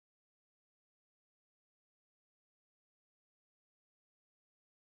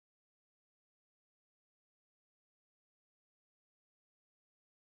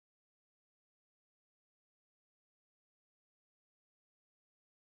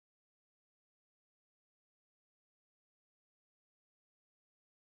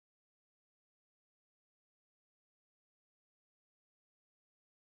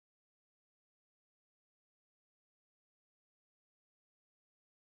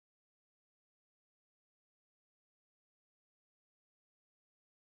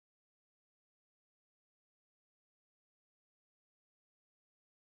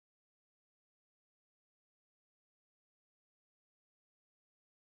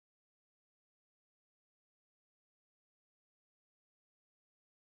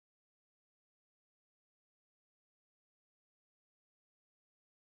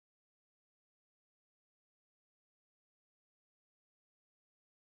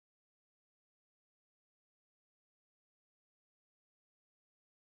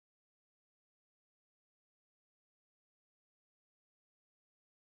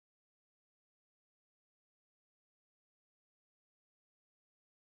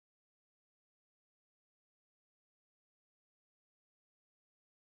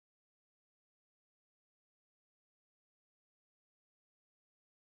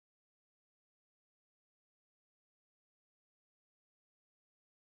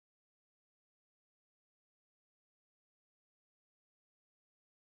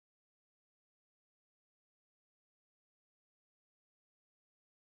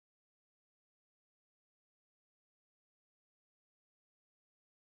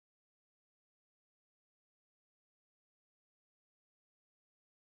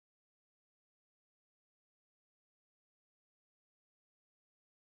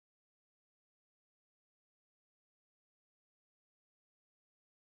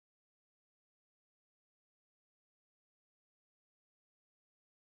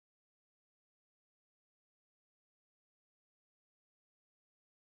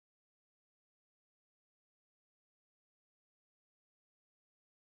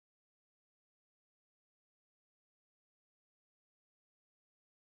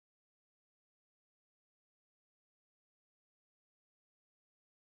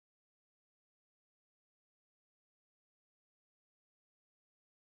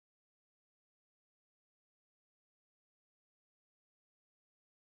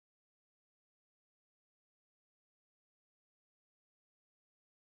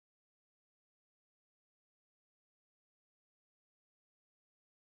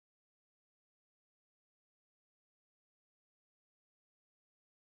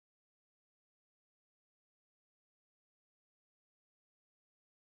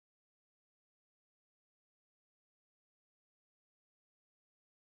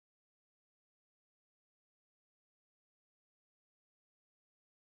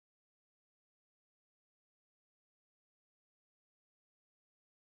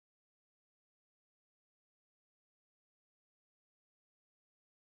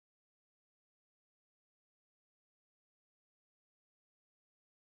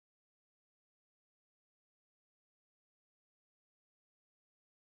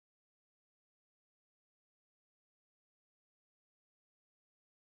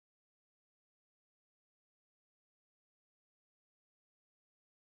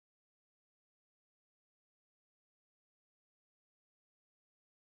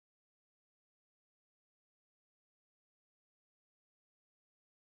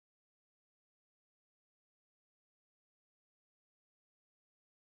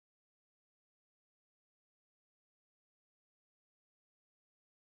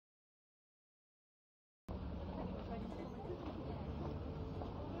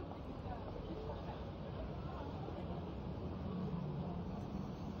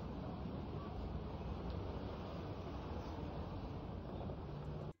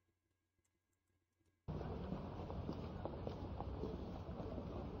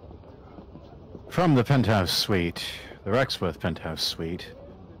From the penthouse suite, the Rexworth penthouse suite,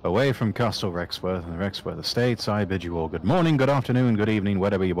 away from Castle Rexworth and the Rexworth estates, I bid you all good morning, good afternoon, good evening,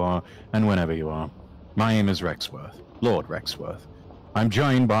 wherever you are, and whenever you are. My name is Rexworth, Lord Rexworth. I'm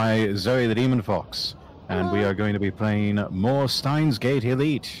joined by Zoe the Demon Fox, and we are going to be playing more Stein's Gate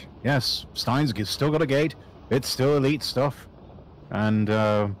Elite. Yes, Stein's still got a gate, it's still elite stuff, and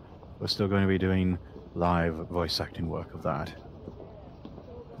we're still going to be doing live voice acting work of that.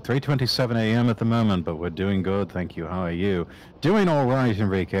 3:27 a.m. at the moment, but we're doing good, thank you. How are you? Doing all right,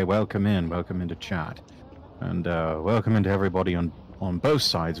 Enrique. Welcome into chat, and welcome into everybody on both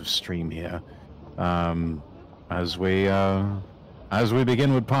sides of stream here, as we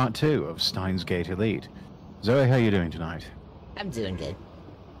begin with part 2 of Steins Gate Elite. Zoe, how are you doing tonight? I'm doing good.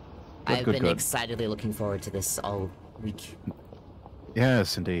 I've been excitedly looking forward to this all week.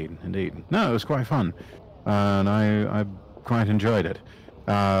 Yes, indeed. No, it was quite fun, and I quite enjoyed it.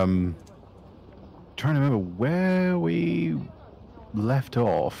 Trying to remember where we left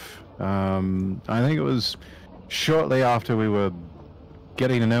off. I think it was shortly after we were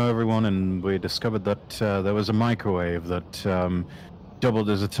getting to know everyone, and we discovered that there was a microwave that doubled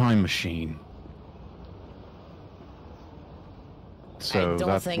as a time machine. So I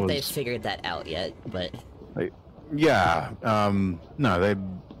don't think they've figured that out yet, but yeah, no, I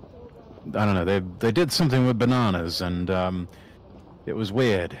don't know. They did something with bananas, and it was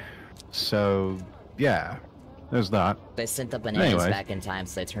weird. So yeah, there's that. They sent the bananas back in time,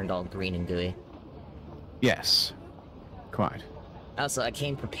 so they turned all green and gooey. Yes, quite. Also, I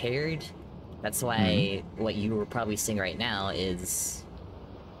came prepared. That's why what you were probably seeing right now is...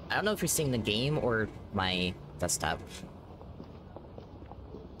 I don't know if you're seeing the game or my desktop.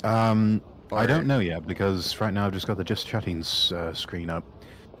 I don't know yet, because right now I've just got the Just Chatting screen up.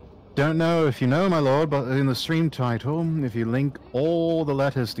 Don't know if you know, my lord, but in the stream title, if you link all the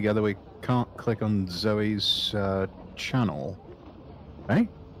letters together, we can't click on Zoe's channel. Right?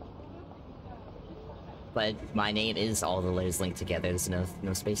 But my name is all the letters linked together. There's no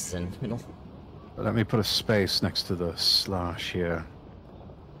spaces in the middle. Let me put a space next to the slash here.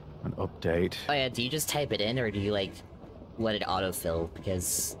 An update. Oh yeah, do you just type it in, or do you, like, let it autofill?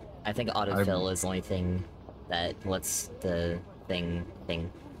 Because I think autofill is the only thing that lets the thing.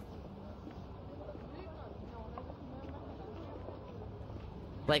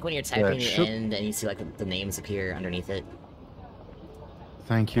 Like when you're typing it in and you see like the names appear underneath it.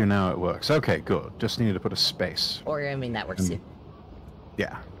 Thank you, now it works. Okay, good. Just needed to put a space. Or, I mean, that works too.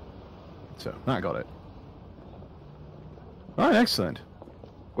 Yeah. So, I got it. Alright, excellent.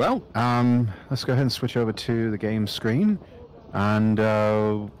 Well, let's go ahead and switch over to the game screen, and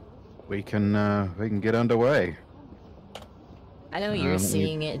we can get underway. I know you're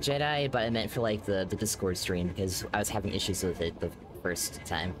seeing it, Jedi, but I meant for like the Discord stream, because I was having issues with it the first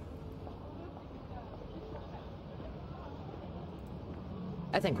time.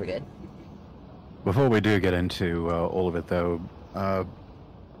 I think we're good. Before we do get into all of it, though,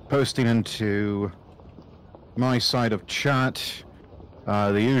 posting into my side of chat,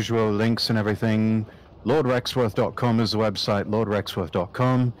 the usual links and everything. LordRexworth.com is the website,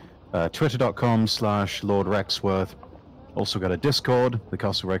 LordRexworth.com, Twitter.com/LordRexworth. Also got a Discord, the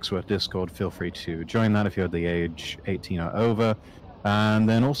Castle Rexworth Discord. Feel free to join that if you're the age 18 or over. And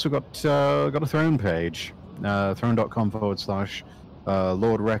then also got a Throne page,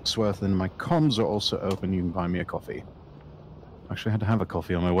 throne.com/Lord Rexworth, and my comms are also open. You can buy me a coffee. Actually, I had to have a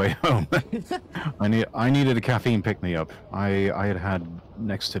coffee on my way home. I needed a caffeine pick-me-up. I had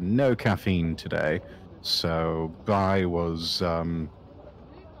next to no caffeine today, so I was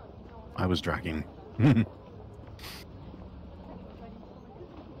dragging.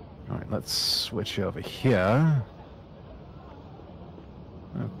 All right, let's switch over here.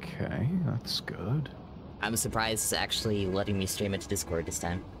 Okay, that's good. I'm surprised it's actually letting me stream it to Discord this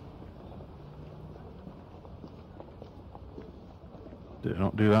time. Did it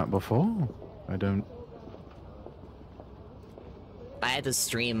not do that before? I had to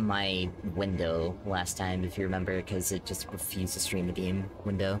stream my window last time, if you remember, because it just refused to stream the game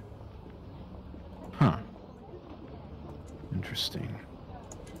window. Huh. Interesting.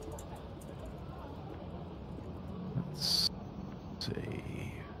 Let's see.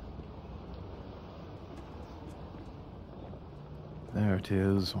 There it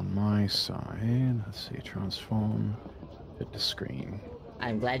is on my side. Let's see, transform, fit to screen.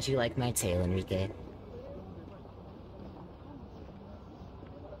 I'm glad you like my tail, Enrique.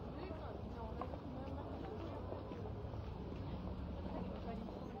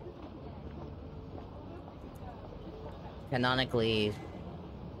 Canonically,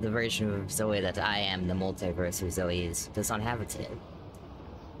 the version of Zoe that I am, the multiverse of Zoe's, does not have a tail.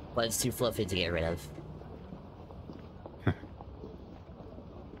 but it's too fluffy to get rid of.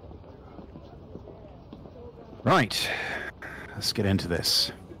 Right. Let's get into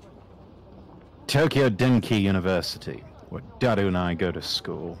this. Tokyo Denki University, where Daru and I go to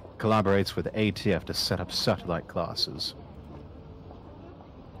school, collaborates with ATF to set up satellite classes.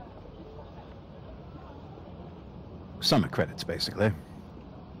 Summer credits, basically.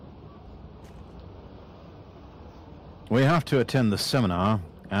 We have to attend the seminar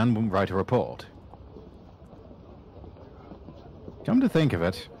and write a report. Come to think of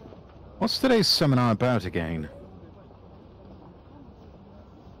it, what's today's seminar about again?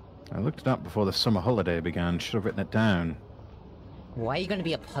 I looked it up before the summer holiday began. Should have written it down. Why are you gonna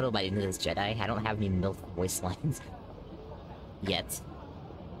be a puddle by the end of this, Jedi? I don't have any MILF voice lines. Yet.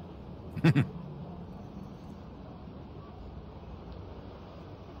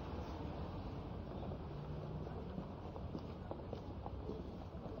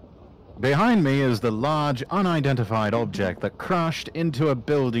 Behind me is the large, unidentified object that crashed into a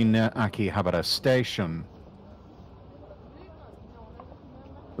building near Akihabara Station.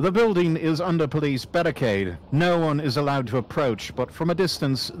 The building is under police barricade. No one is allowed to approach, but from a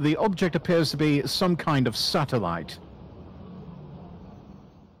distance, the object appears to be some kind of satellite.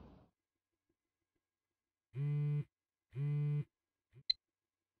 A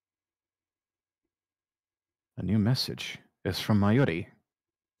new message is from Mayuri.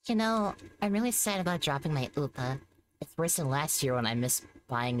 You know, I'm really sad about dropping my Upa. It's worse than last year when I missed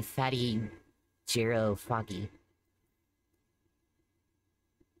buying Fatty Jiro Foggy.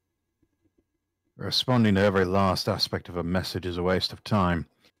 Responding to every last aspect of a message is a waste of time.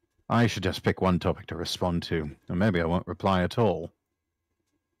 I should just pick one topic to respond to, and maybe I won't reply at all.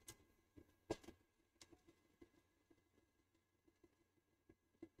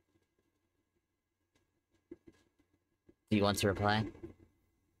 Do you want to reply?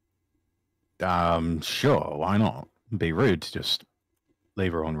 Sure, why not? It'd be rude to just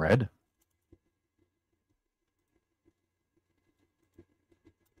leave her on red.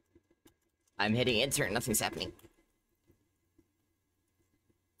 I'm hitting enter and nothing's happening.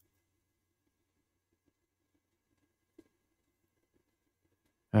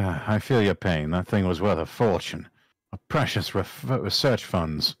 I feel your pain. That thing was worth a fortune. A precious research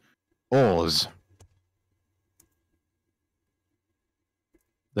funds. Oars.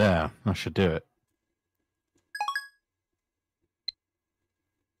 There, I should do it.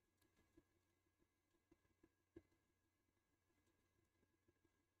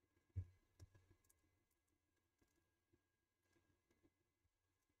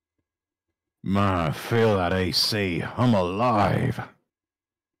 Man, feel that AC. I'm alive.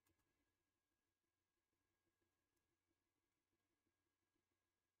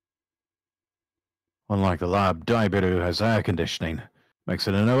 Unlike the lab, Daibiru has air conditioning. Makes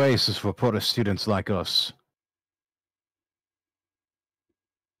it an oasis for poorer students like us.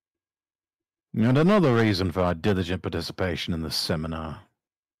 And another reason for our diligent participation in the seminar.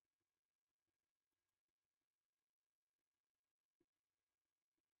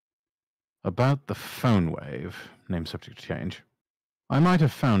 About the phone wave, name subject change. I might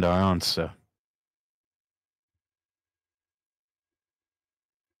have found our answer.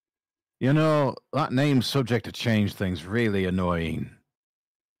 You know, that name subject to change thing's really annoying.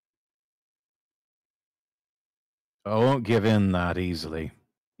 I won't give in that easily.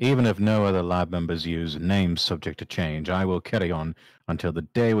 Even if no other lab members use name subject to change, I will carry on until the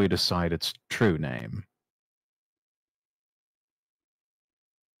day we decide its true name.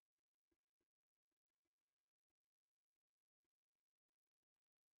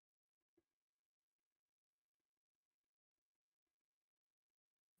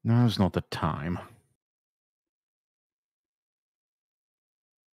 Now's not the time.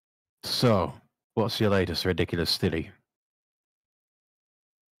 So, what's your latest ridiculous theory?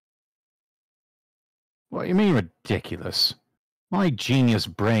 What do you mean ridiculous? My genius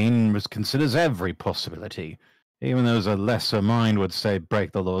brain considers every possibility. Even those a lesser mind would say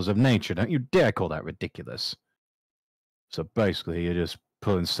break the laws of nature. Don't you dare call that ridiculous. So basically, you're just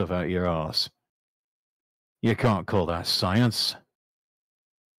pulling stuff out of your arse. You can't call that science.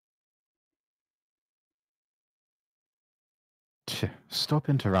 Stop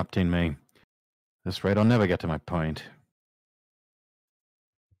interrupting me. At this rate, I'll never get to my point.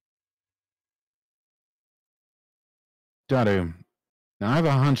 Daru, now I have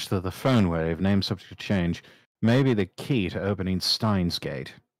a hunch that the phone wave, name subject to change, may be the key to opening Stein's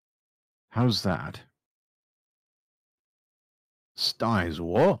gate. How's that? Stein's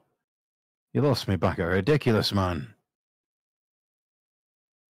what? You lost me back at ridiculous, man.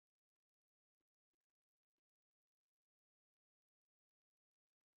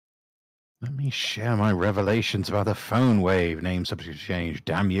 Let me share my revelations about the phone wave name subject change.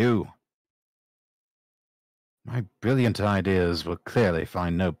 Damn you. My brilliant ideas will clearly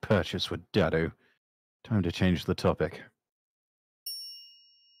find no purchase with Dadu. Time to change the topic.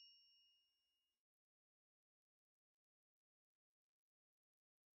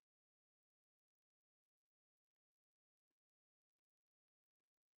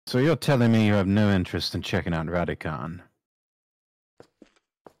 So you're telling me you have no interest in checking out Radican?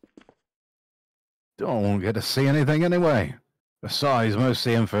 Don't get to see anything anyway. Besides, most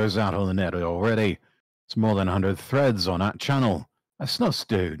of the info's out on the net already. It's more than 100 threads on that channel. That's nuts,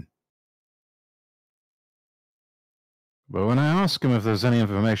 dude. But when I ask him if there's any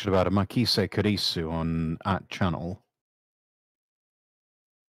information about a Makise Kurisu on that channel...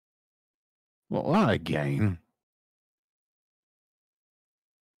 Well, that again?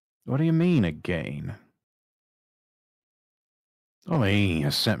 What do you mean, again? I mean,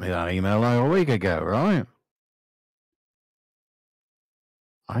 you sent me that email like a week ago, right?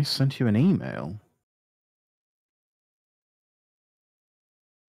 I sent you an email?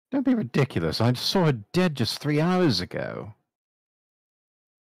 Don't be ridiculous. I saw her dead just 3 hours ago.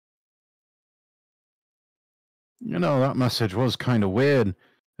 You know, that message was kind of weird.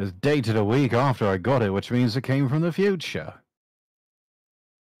 It's dated a week after I got it, which means it came from the future.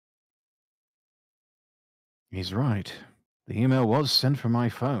 He's right. The email was sent from my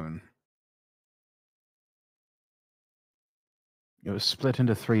phone. It was split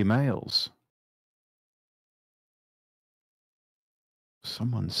into 3 mails.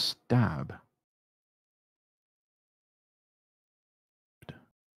 Someone stab.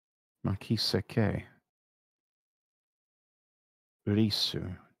 Makiseke.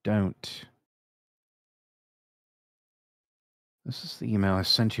 Risu. Don't. This is the email I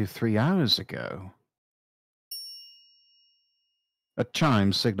sent you 3 hours ago. A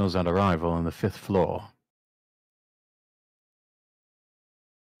chime signals an arrival on the 5th floor.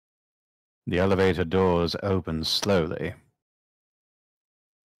 The elevator doors open slowly.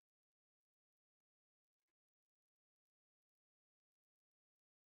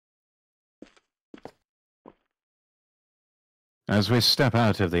 As we step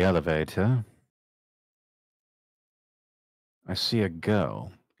out of the elevator, I see a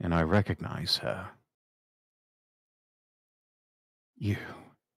girl, and I recognize her. You.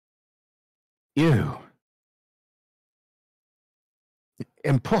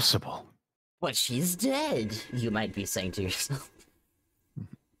 Impossible. What, she's dead, you might be saying to yourself.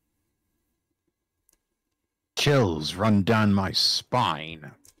 Chills run down my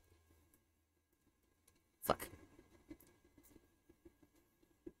spine. Fuck.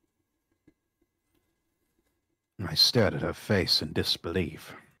 I stared at her face in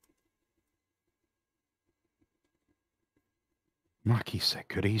disbelief. Makise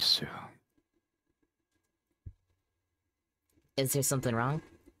Kurisu. Is there something wrong?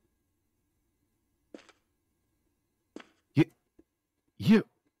 You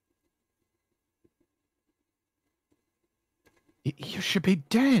should be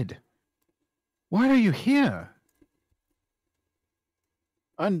dead. Why are you here?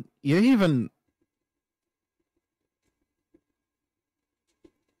 And you even...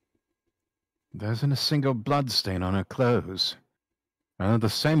 There isn't a single blood stain on her clothes. The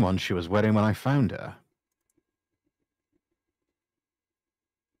same one she was wearing when I found her.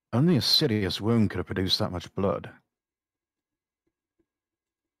 Only a serious wound could have produced that much blood.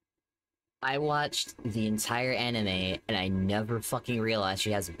 I watched the entire anime, and I never fucking realized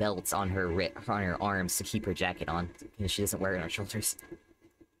she has belts on her on her arms to keep her jacket on, because she doesn't wear it on her shoulders.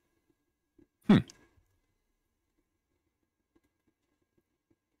 Yet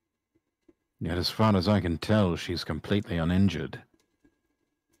as far as I can tell, she's completely uninjured.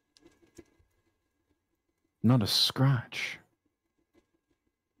 Not a scratch.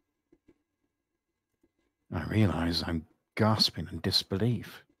 I realize I'm gasping in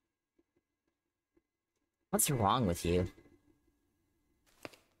disbelief. What's wrong with you?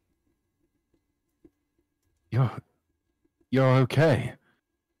 You're okay.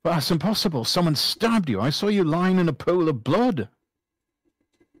 But that's impossible. Someone stabbed you. I saw you lying in a pool of blood.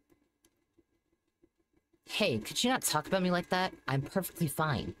 Hey, could you not talk about me like that? I'm perfectly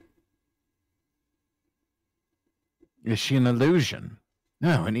fine. Is she an illusion?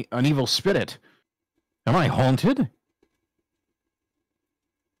 No, an evil spirit. Am I haunted?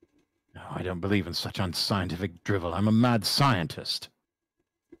 No, I don't believe in such unscientific drivel. I'm a mad scientist.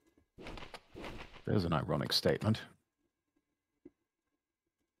 There's an ironic statement.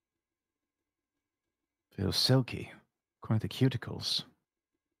 Feels silky. Quite the cuticles.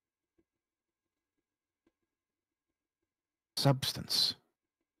 Substance.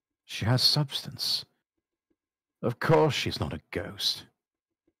 She has substance. Of course she's not a ghost.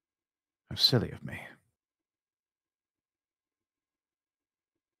 How silly of me.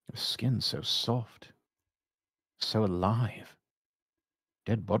 Her skin's so soft. So alive.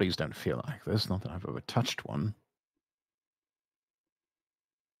 Dead bodies don't feel like this, not that I've ever touched one.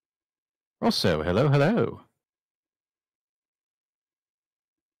 Also, hello, hello.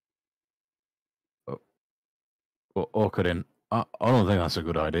 Orchidin, I don't think that's a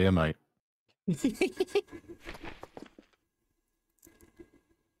good idea, mate.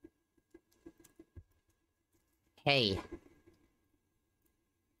 Hey.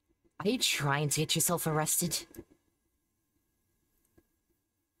 Are you trying to get yourself arrested?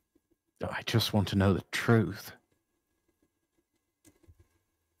 I just want to know the truth.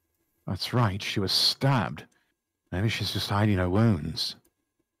 That's right, she was stabbed. Maybe she's just hiding her wounds.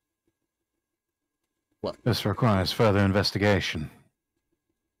 What? This requires further investigation.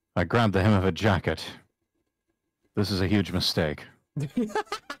 I grabbed the hem of her jacket. This is a huge mistake.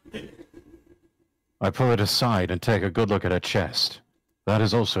 I pull it aside and take a good look at her chest. That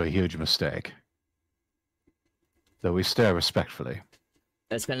is also a huge mistake. Though we stare respectfully.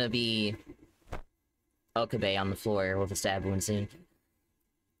 There's gonna be Okabe on the floor with a stab wound soon.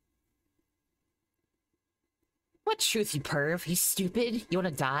 What truth, you perv? You stupid? You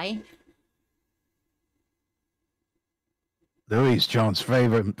wanna die? Louis John's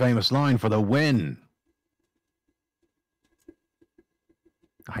favorite famous line for the win.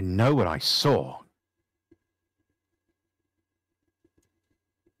 I know what I saw.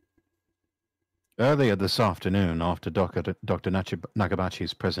 Earlier this afternoon, after Dr.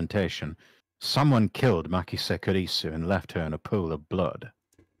 Nakabachi's presentation, someone killed Makise Kurisu and left her in a pool of blood.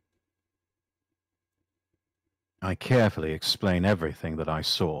 I carefully explain everything that I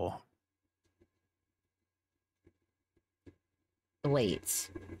saw.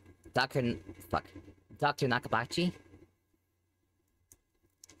 Wait. Dr. Nakabachi?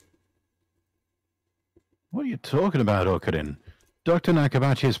 What are you talking about, Okarin? Dr.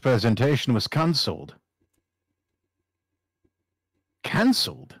 Nakabachi's presentation was cancelled.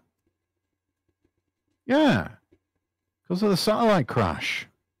 Cancelled? Yeah, because of the satellite crash.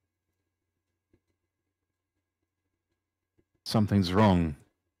 Something's wrong.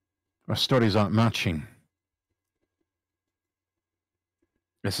 Our stories aren't matching.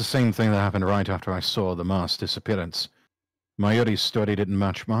 It's the same thing that happened right after I saw the mass disappearance. Mayuri's story didn't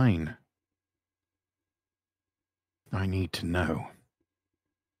match mine. I need to know.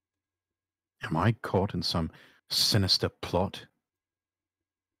 Am I caught in some sinister plot?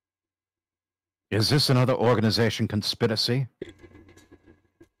 Is this another organization conspiracy?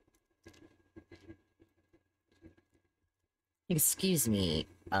 Excuse me,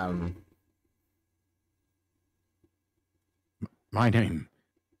 My name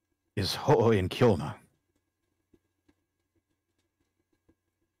is Ho'oin Kyoma.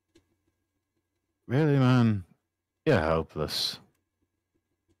 Really, man? You're hopeless.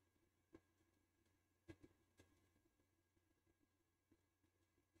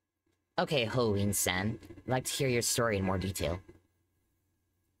 Okay, Hoin-san. I'd like to hear your story in more detail.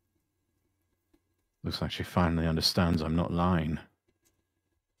 Looks like she finally understands I'm not lying.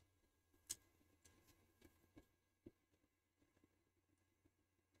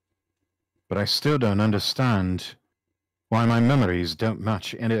 But I still don't understand why my memories don't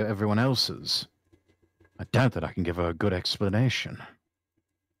match everyone else's. I doubt that I can give her a good explanation.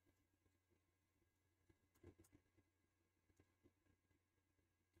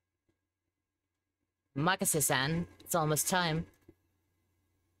 Makase-san, it's almost time.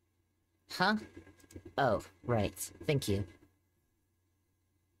 Huh? Oh, right. Thank you.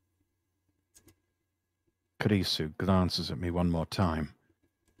 Kurisu glances at me one more time,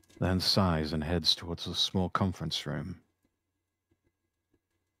 then sighs and heads towards a small conference room.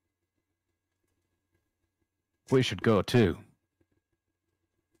 We should go too.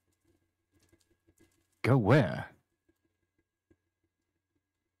 Go where?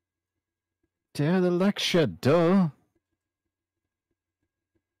 To the lecture, duh.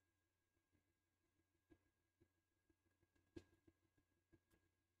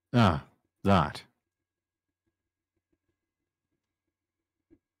 Ah, that.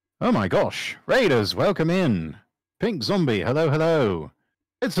 Oh my gosh, raiders, welcome in. Pink zombie, hello, hello.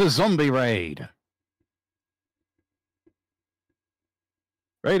 It's a zombie raid.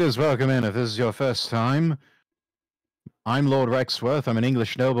 Raiders, welcome in. If this is your first time, I'm Lord Rexworth. I'm an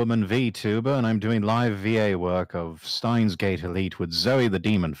English nobleman VTuber, and I'm doing live VA work of Stein's Gate Elite with Zoe the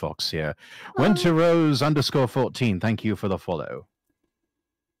Demon Fox here. Winter Rose _14, thank you for the follow.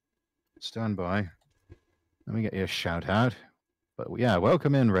 Stand by. Let me get you a shout out. But yeah,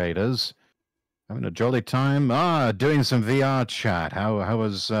 welcome in, Raiders. Having a jolly time. Doing some VR chat. How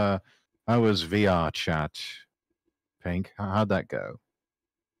was VR chat, Pink? How'd that go?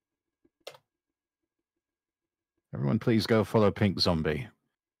 Everyone, please go follow Pink Zombie.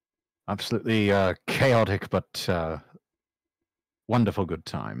 Absolutely chaotic, but wonderful good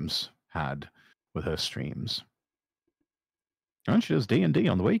times had with her streams. And she does D&D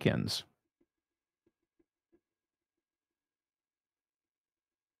on the weekends.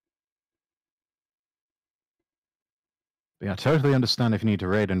 But yeah, totally understand if you need to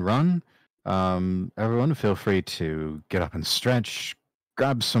raid and run. Everyone, feel free to get up and stretch,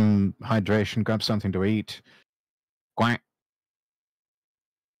 grab some hydration, grab something to eat. Quack.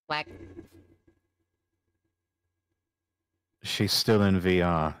 Quack. She's still in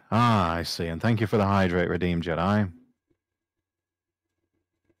VR. Ah, I see. And thank you for the hydrate, Redeemed Jedi.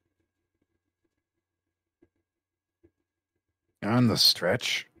 And the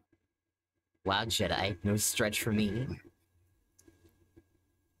stretch. Wow, Jedi. No stretch for me.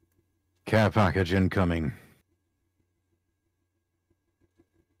 Care package incoming.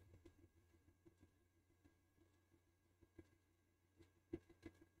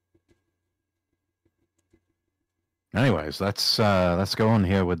 Anyways, let's go on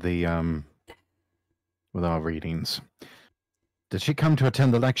here with the with our readings. Did she come to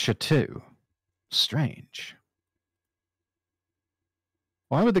attend the lecture too? Strange.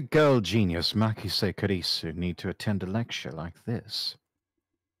 Why would the girl genius Makise Kurisu need to attend a lecture like this?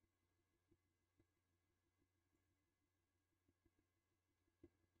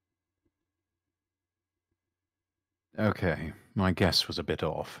 Okay, my guess was a bit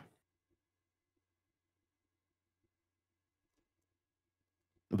off.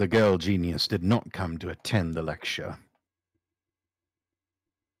 The girl genius did not come to attend the lecture.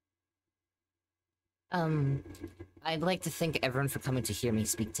 I'd like to thank everyone for coming to hear me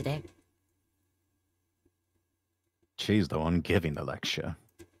speak today. She's the one giving the lecture.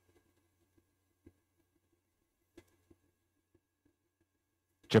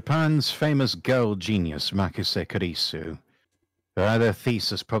 Japan's famous girl genius Makise Kurisu had her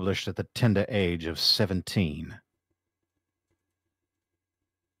thesis published at the tender age of 17.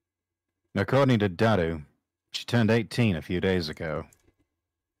 According to Daru, she turned 18 a few days ago.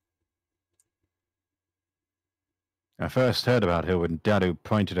 I first heard about her when Daru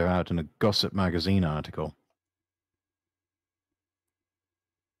pointed her out in a gossip magazine article.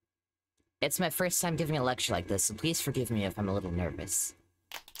 It's my first time giving a lecture like this, so please forgive me if I'm a little nervous.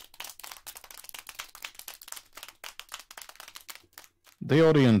 The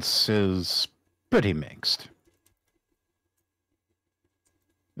audience is pretty mixed.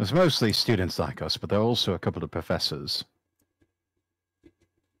 There's mostly students like us, but there are also a couple of professors.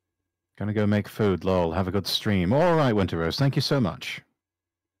 Gonna go make food, lol. Have a good stream. All right, Winter Rose, thank you so much.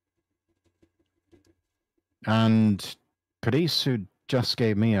 And Kurisu just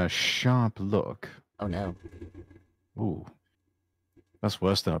gave me a sharp look. Oh no. Ooh. That's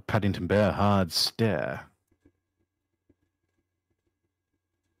worse than a Paddington Bear hard stare.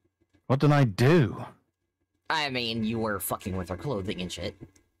 What did I do? I mean, you were fucking with her clothing and shit.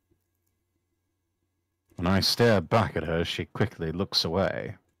 When I stare back at her, she quickly looks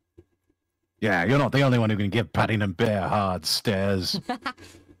away. Yeah, you're not the only one who can give Paddington Bear hard stares.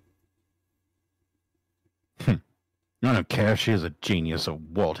 I don't care if she is a genius or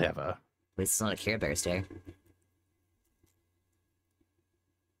whatever. At least it's not a Care Bear stare.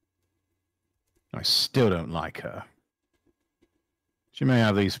 I still don't like her. She may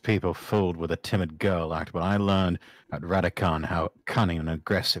have these people fooled with a timid girl act, but I learned at Radicon how cunning and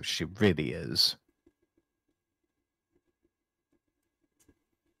aggressive she really is.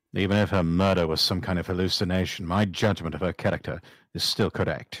 Even if her murder was some kind of hallucination, my judgment of her character is still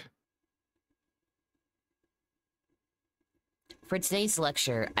correct. For today's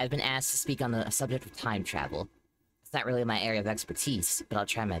lecture, I've been asked to speak on the subject of time travel. It's not really my area of expertise, but I'll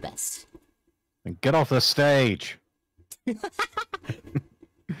try my best. Then get off the stage!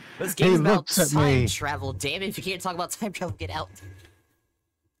 This game's about looks at time me. travel. Damn it, if you can't talk about time travel, get out.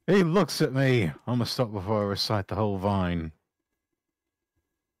 He looks at me. I'm gonna stop before I recite the whole vine.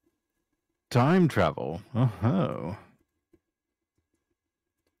 Time travel? Oh.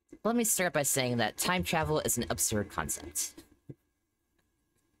 Let me start by saying that time travel is an absurd concept.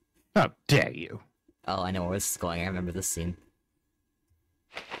 How dare you? Oh, I know where this is going. I remember this scene.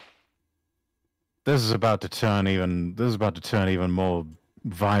 This is about to turn even more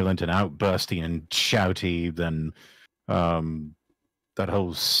violent and outbursty and shouty than that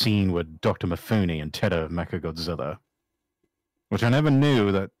whole scene with Dr. Mifune and Ted of Mechagodzilla. Which I never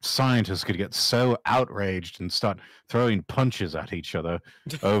knew that scientists could get so outraged and start throwing punches at each other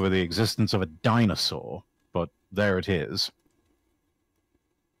over the existence of a dinosaur. But there it is.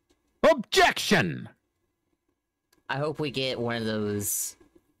 Objection! I hope we get one of those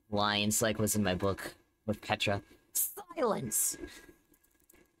lines like was in my book with Petra. Silence!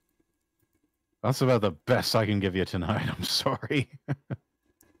 That's about the best I can give you tonight, I'm sorry.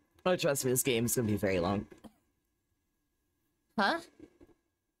 Oh, trust me, this game is gonna be very long. Huh?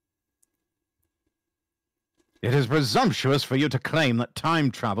 It is presumptuous for you to claim that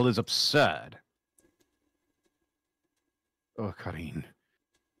time travel is absurd. Oh, Karine,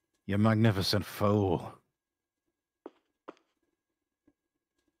 you magnificent fool.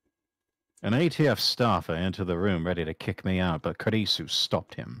 An ATF staffer entered the room ready to kick me out, but Karisu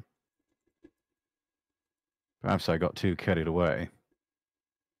stopped him. Perhaps I got too carried away.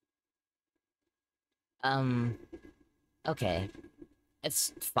 Okay.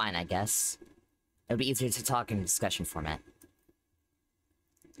 It's fine, I guess. It'll be easier to talk in discussion format.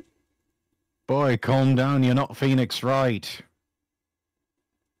 Boy, calm down, you're not Phoenix Wright.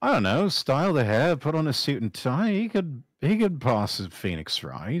 I don't know, style the hair, put on a suit and tie, he could pass as Phoenix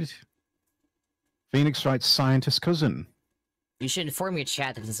Wright. Phoenix Wright's scientist cousin. You should inform your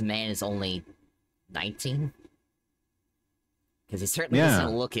chat that this man is only 19. Because he certainly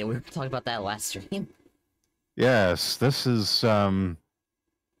doesn't look it. We were talking about that last stream. Yes, this is yeah,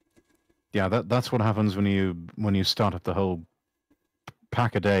 that's what happens when you start up the whole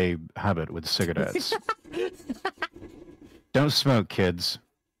pack a day habit with cigarettes. Don't smoke, kids.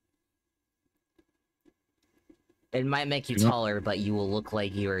 It might make you taller, but you will look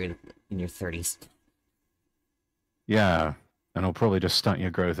like you're in your 30s. Yeah, and it'll probably just stunt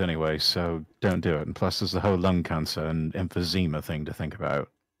your growth anyway, so don't do it. And plus, there's the whole lung cancer and emphysema thing to think about.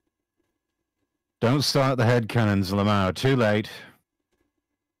 Don't start the head cannons, Lamau. Too late.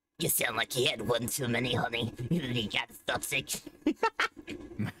 You sound like you had one too many, honey. You got stuff sick.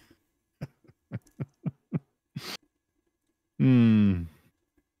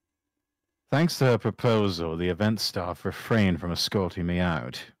 Thanks to her proposal, the event staff refrained from escorting me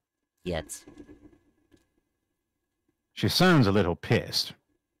out. Yet. She sounds a little pissed,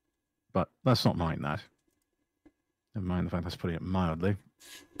 but let's not mind that. Never mind the fact that's putting it mildly.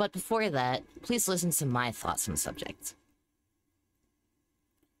 But before that, please listen to my thoughts on the subject.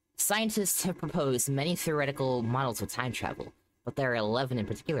 Scientists have proposed many theoretical models of time travel, but there are 11 in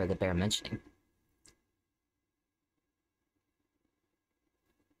particular that bear mentioning.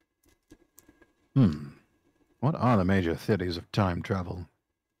 What are the major theories of time travel?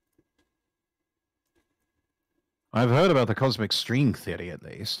 I've heard about the cosmic string theory, at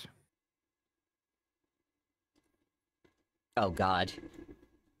least. Oh, God.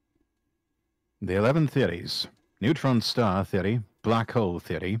 The 11 theories. Neutron star theory, black hole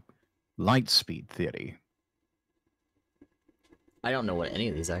theory, light speed theory. I don't know what any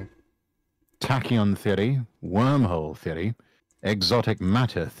of these are. Tachyon theory, wormhole theory, exotic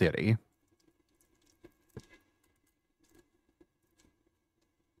matter theory,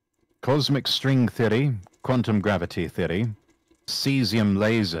 cosmic string theory, quantum gravity theory, cesium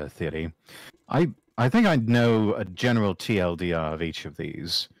laser theory. I think I know a general TLDR of each of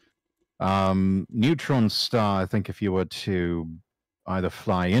these. Neutron star, I think if you were to either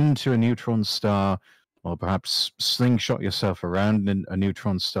fly into a neutron star or perhaps slingshot yourself around in a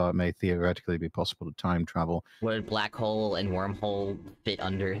neutron star, it may theoretically be possible to time travel. Would black hole and wormhole fit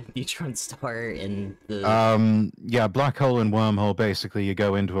under neutron star in the... Yeah, black hole and wormhole, basically you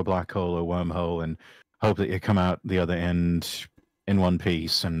go into a black hole or wormhole and hope that you come out the other end in one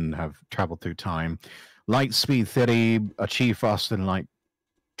piece and have traveled through time. Light speed theory, achieve faster than light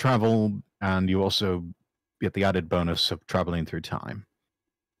travel, and you also get the added bonus of traveling through time.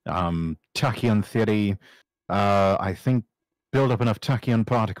 Tachyon theory, I think build up enough tachyon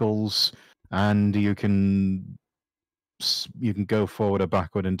particles and you can go forward or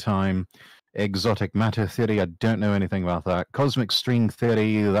backward in time. Exotic matter theory, I don't know anything about that. Cosmic string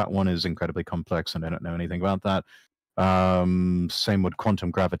theory, that one is incredibly complex and I don't know anything about that. Same with quantum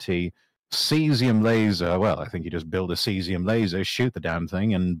gravity. Cesium laser, well, I think you just build a cesium laser, shoot the damn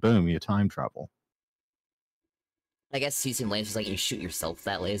thing, and boom, you time travel. I guess cesium laser is like you shoot yourself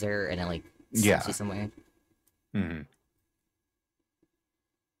that laser and it like yeah. sends you somewhere. Mm-hmm.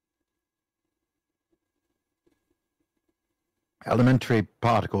 Elementary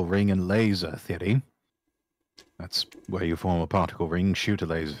particle ring and laser theory. That's where you form a particle ring, shoot a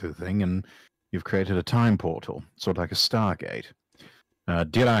laser through the thing, and you've created a time portal, sort of like a Stargate.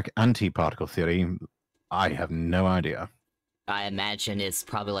 Dirac antiparticle theory, I have no idea. I imagine it's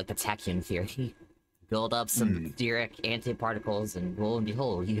probably like the tachyon theory. build up some Dirac antiparticles, and lo and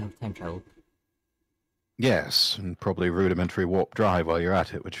behold, you have time travel. Yes, and probably rudimentary warp drive while you're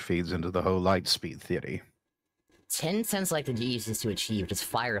at it, which feeds into the whole light speed theory. 10 sounds like the easiest to achieve. Just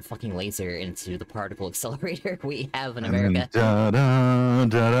fire a fucking laser into the particle accelerator we have in America. Da da da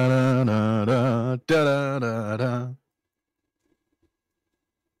da da da da da da.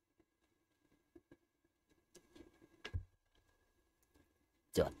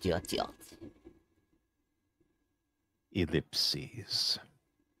 Dot dot dot. Ellipses.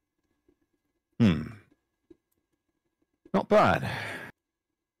 Not bad.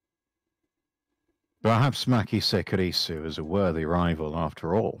 Perhaps Maki Sekurisu is a worthy rival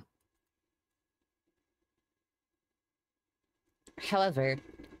after all. However,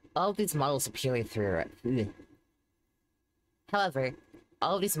 all of these models are purely theoretical.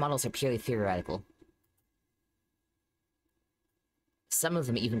 Some of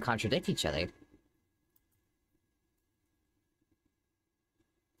them even contradict each other.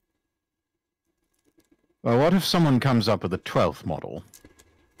 Well, what if someone comes up with the 12th model?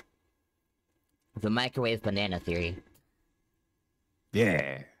 The microwave banana theory.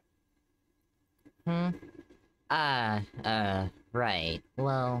 Yeah. Right.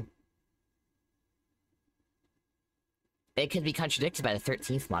 Well... It could be contradicted by the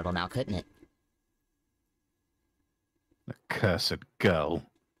 13th model now, couldn't it? The cursed girl.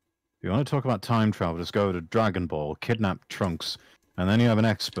 If you want to talk about time travel, just go to Dragon Ball, kidnap Trunks, and then you have an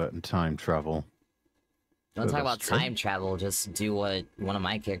expert in time travel. Don't talk about time travel, just do what one of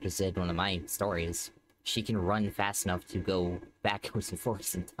my characters did in one of my stories. She can run fast enough to go backwards and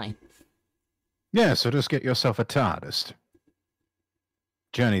forwards in time. Yeah, so just get yourself a TARDIS.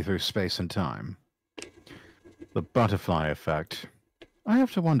 Journey through space and time. The butterfly effect. I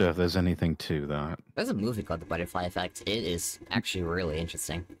have to wonder if there's anything to that. There's a movie called The Butterfly Effect. It is actually really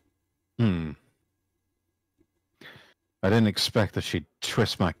interesting. I didn't expect that she'd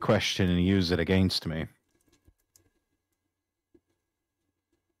twist my question and use it against me.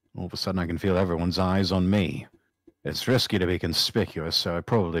 All of a sudden I can feel everyone's eyes on me. It's risky to be conspicuous, so I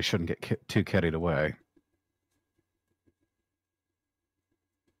probably shouldn't get too carried away.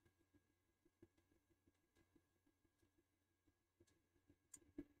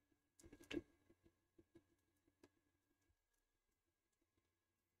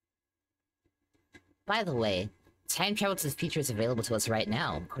 By the way, time travel to the future is available to us right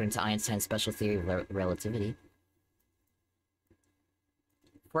now, according to Einstein's special theory of relativity.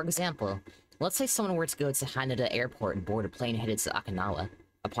 For example, let's say someone were to go to Haneda Airport and board a plane headed to Okinawa.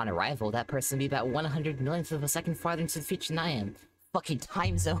 Upon arrival, that person would be about 100 millionth of a second farther into the future than I am. Fucking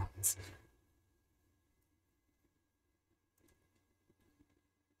time zones.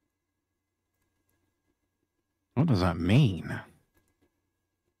 What does that mean?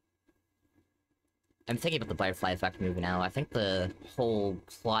 I'm thinking about the Butterfly Effect movie now. I think the whole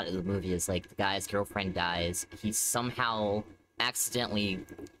plot of the movie is like the guy's girlfriend dies. He somehow accidentally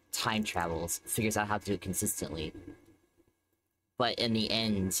time travels, figures out how to do it consistently. But in the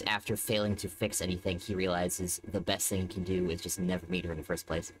end, after failing to fix anything, he realizes the best thing he can do is just never meet her in the first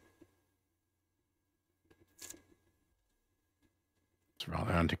place. It's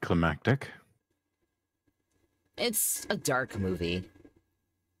rather anticlimactic. It's a dark movie.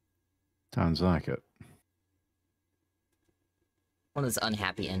 Sounds like it. One of those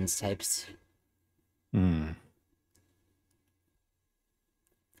unhappy ends types.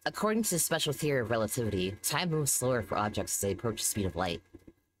 According to the special theory of relativity, time moves slower for objects as they approach the speed of light.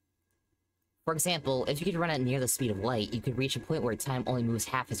 For example, if you could run at near the speed of light, you could reach a point where time only moves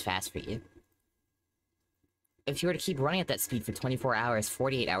half as fast for you. If you were to keep running at that speed for 24 hours,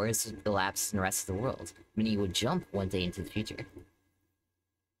 48 hours would elapse in the rest of the world, meaning you would jump one day into the future.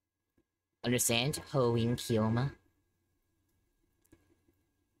 Understand, Hoin Kiyoma?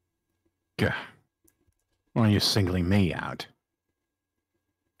 Gah. Why are you singling me out?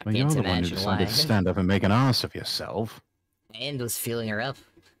 Well, you're the one who decided to stand up and make an ass of yourself. And was feeling her up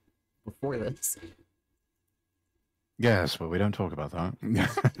before this. Yes, but we don't talk about that.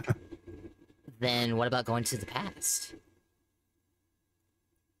 Then what about going to the past?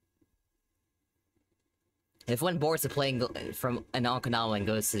 If one boards a plane from an Okinawa and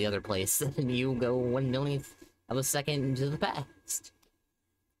goes to the other place, then you go 1/millionth of a second into the past.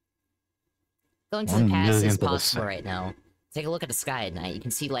 Going to the past is possible right now. Take a look at the sky at night. You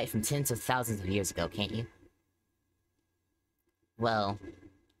can see light from tens of thousands of years ago, can't you? Well,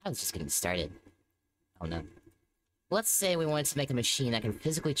 I was just getting started. Oh no. Let's say we wanted to make a machine that can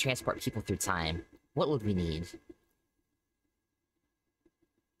physically transport people through time. What would we need?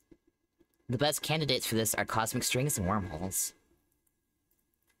 The best candidates for this are cosmic strings and wormholes.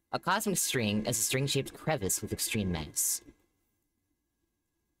 A cosmic string is a string-shaped crevice with extreme mass.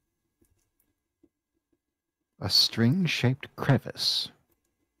 A string-shaped crevice?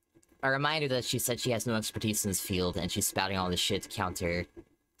 A reminder that she said she has no expertise in this field, and she's spouting all this shit to counter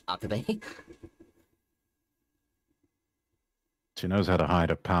Akabe. She knows how to hide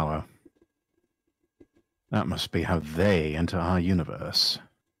her power. That must be how they enter our universe.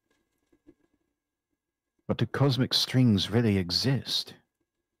 But do cosmic strings really exist?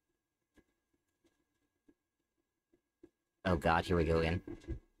 Oh god, here we go again.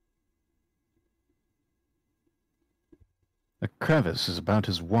 A crevice is about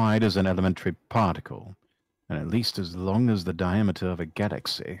as wide as an elementary particle, and at least as long as the diameter of a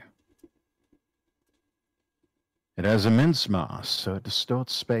galaxy. It has immense mass, so it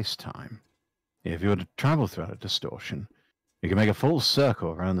distorts space-time. If you were to travel through a distortion, you can make a full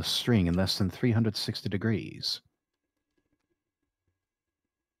circle around the string in less than 360 degrees.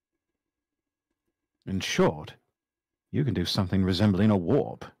 In short, you can do something resembling a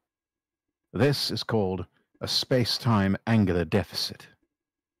warp. This is called a space-time angular deficit.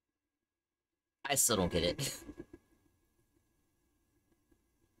 I still don't get it.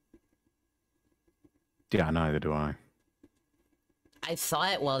 Yeah, neither do I. I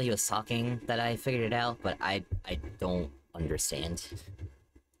thought while he was talking that I figured it out, but I don't understand.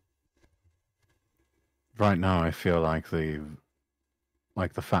 Right now, I feel like the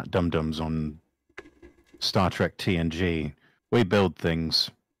fat dum-dums on Star Trek TNG. We build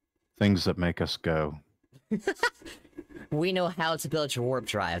things that make us go. We know how to build your warp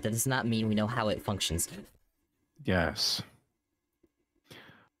drive. That does not mean we know how it functions. Yes.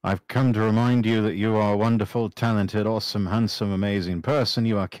 I've come to remind you that you are a wonderful, talented, awesome, handsome, amazing person.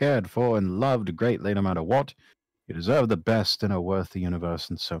 You are cared for and loved greatly no matter what. You deserve the best and are worth the universe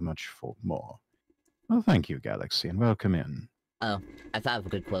and so much more. Well, thank you, Galaxy, and welcome in. Oh, I thought of a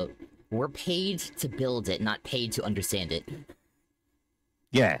good quote. We're paid to build it, not paid to understand it.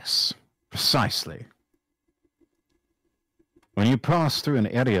 Yes, precisely. When you pass through an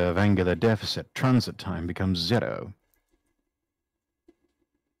area of angular deficit, transit time becomes 0.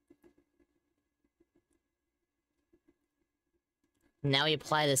 Now we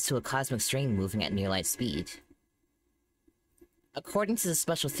apply this to a cosmic string moving at near light speed. According to the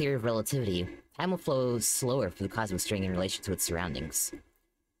special theory of relativity, time will flow slower for the cosmic string in relation to its surroundings.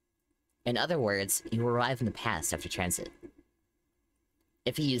 In other words, you will arrive in the past after transit.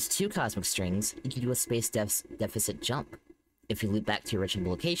 If you use 2 cosmic strings, you can do a space deficit jump. If you loop back to your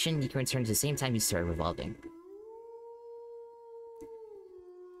original location, you can return to the same time you started revolving.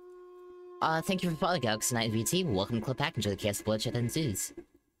 Thank you for following Galaxy Knight VT. Welcome to Club Pack. Enjoy the chaos, bloodshed, and ensues.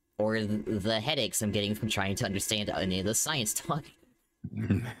 Or the headaches I'm getting from trying to understand any of the science talk.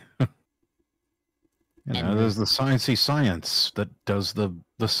 There's the sciencey science that does the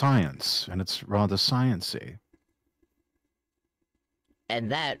science, and it's rather sciencey.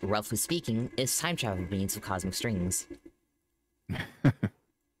 And that, roughly speaking, is time travel means of cosmic strings.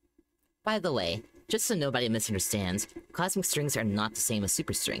 By the way, just so nobody misunderstands, cosmic strings are not the same as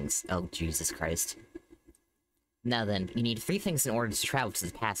superstrings. Oh, Jesus Christ. Now then, you need 3 things in order to travel to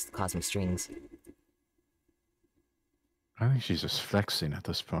the past of the cosmic strings. I think she's just flexing at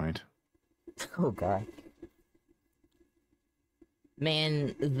this point. Oh god.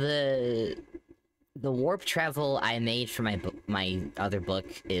 Man, the warp travel I made for my other book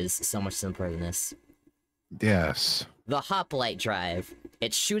is so much simpler than this. Yes. The hoplite drive.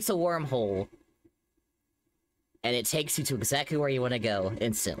 It shoots a wormhole, and it takes you to exactly where you want to go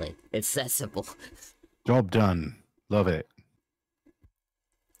instantly. It's that simple. Job done. Love it.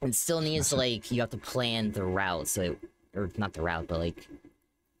 It still needs, like, you have to plan the route, so... Or, not the route, but, like...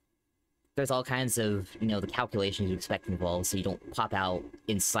 There's all kinds of, you know, the calculations you expect involved, so you don't pop out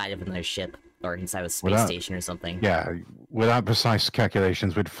inside of another ship, or inside of a space station or something. Yeah, without precise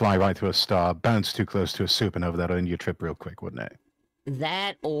calculations, we'd fly right through a star, bounce too close to a supernova, that'll end your trip real quick, wouldn't it?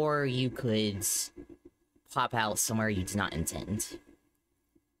 That, or you could pop out somewhere you did not intend.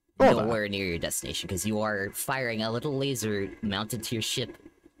 Nowhere near your destination, because you are firing a little laser mounted to your ship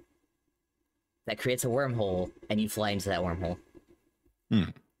that creates a wormhole, and you fly into that wormhole.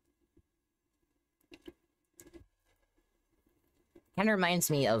 Kind of reminds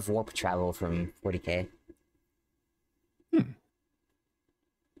me of warp travel from 40k.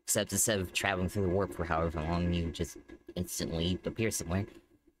 Except instead of traveling through the warp for however long, you just instantly appear somewhere.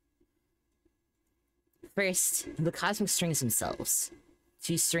 First, the cosmic strings themselves.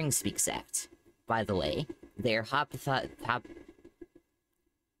 2 strings to be exact. By the way, they are hypothesized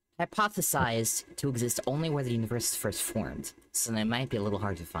to exist only where the universe first formed, so they might be a little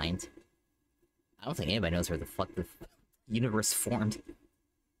hard to find. I don't think anybody knows where the fuck the universe formed.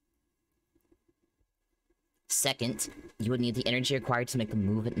 Second, you would need the energy required to make the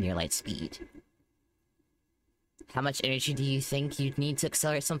move at near light speed. How much energy do you think you'd need to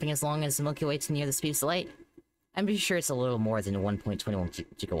accelerate something as long as the Milky Way to near the speed of light? I'm pretty sure it's a little more than 1.21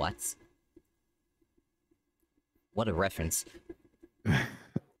 gigawatts. What a reference.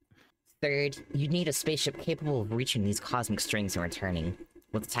 Third, you'd need a spaceship capable of reaching these cosmic strings and returning,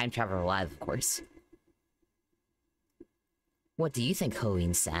 with the time traveler alive, of course. What do you think,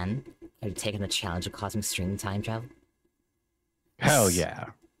 Hoenn-san? Have you taken the challenge of cosmic string time travel? Hell yeah.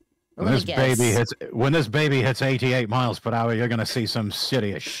 When this baby hits 88 miles per hour, you're gonna see some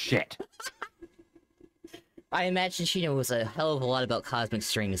serious shit. I imagine she knows a hell of a lot about cosmic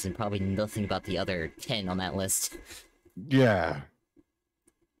strings and probably nothing about the other 10 on that list. Yeah.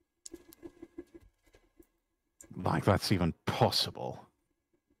 Like that's even possible.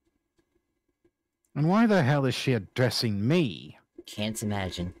 And why the hell is she addressing me? Can't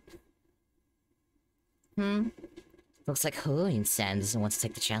imagine. Looks like Hoenn-san doesn't want to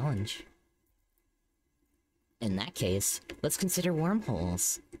take the challenge. In that case, let's consider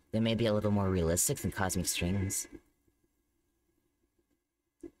wormholes. They may be a little more realistic than cosmic strings.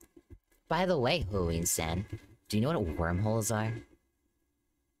 By the way, Hoenn-san, do you know what wormholes are?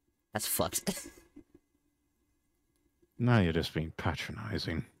 That's fucked. Now you're just being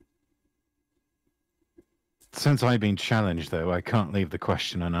patronizing. Since I've been challenged, though, I can't leave the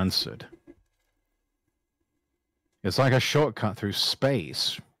question unanswered. It's like a shortcut through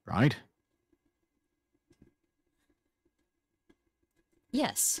space, right?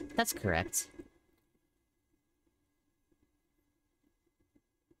 Yes, that's correct.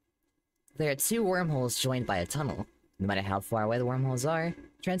 There are two wormholes joined by a tunnel. No matter how far away the wormholes are,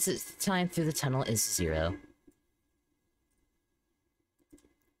 transit time through the tunnel is 0.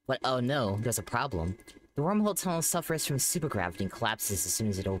 But oh no, there's a problem. The wormhole tunnel suffers from supergravity and collapses as soon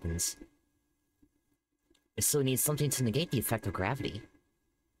as it opens. It still needs something to negate the effect of gravity.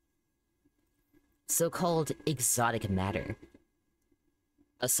 So-called exotic matter.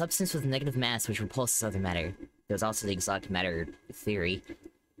 A substance with negative mass which repulses other matter. There's also the exotic matter theory.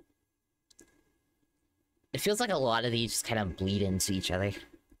 It feels like a lot of these just kind of bleed into each other.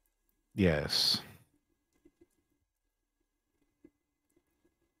 Yes.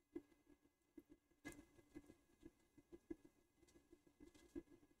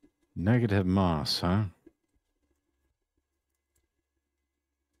 Negative mass, huh?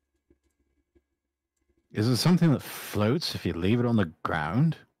 Is it something that floats if you leave it on the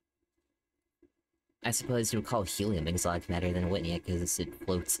ground? I suppose you would call helium exotic matter then, wouldn't you? Because it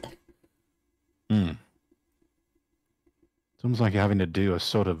floats. It's almost like you're having to do a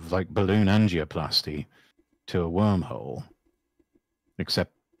sort of like balloon angioplasty to a wormhole.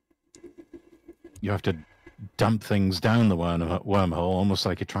 Except you have to dump things down the wormhole, almost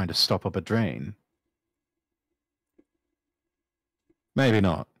like you're trying to stop up a drain. Maybe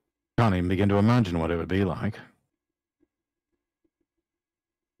not. Can't even begin to imagine what it would be like.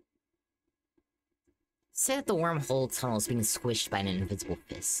 Say that the wormhole tunnel is being squished by an invisible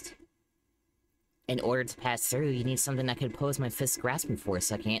fist. In order to pass through, you need something that could oppose my fist's grasping force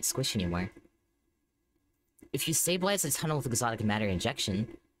so I can't squish anymore. If you stabilize the tunnel with exotic matter injection,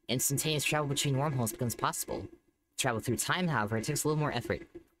 instantaneous travel between wormholes becomes possible. Travel through time, however, it takes a little more effort.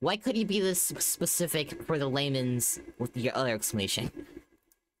 Why could he be this specific for the layman's with the other explanation?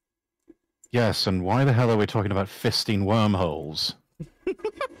 Yes, and why the hell are we talking about fisting wormholes?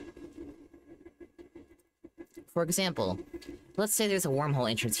 For example, let's say there's a wormhole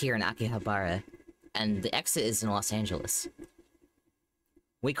entrance here in Akihabara, and the exit is in Los Angeles.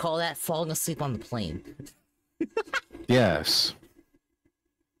 We call that falling asleep on the plane. Yes.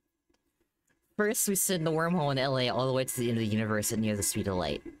 First, we sit in the wormhole in LA all the way to the end of the universe at near the speed of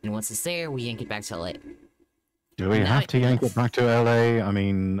light. And once it's there, we yank it back to LA. Do we have to yank it back to LA? I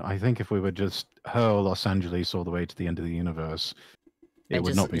mean, I think if we would just hurl Los Angeles all the way to the end of the universe, it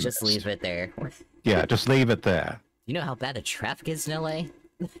would not be just missed. leave it there. Yeah, just leave it there. You know how bad the traffic is in LA?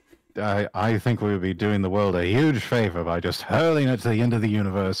 I think we would be doing the world a huge favor by just hurling it to the end of the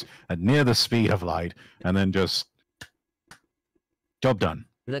universe at near the speed of light, and then just... job done.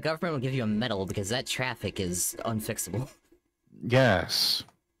 The government will give you a medal because that traffic is unfixable. Yes.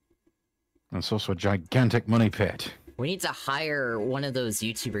 It's also a gigantic money pit. We need to hire one of those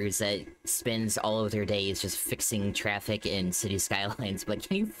YouTubers that spends all of their days just fixing traffic in city skylines. But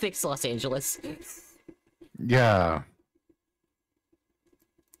can you fix Los Angeles? Yeah.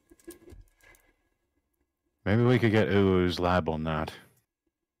 Maybe we could get Uwu's lab on that.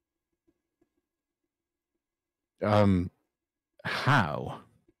 How?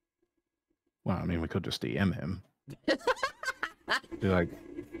 Well, I mean, we could just DM him. Be like,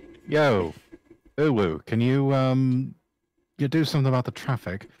 yo, Uwu, can you do something about the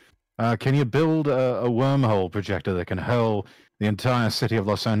traffic? Can you build a wormhole projector that can hurl the entire city of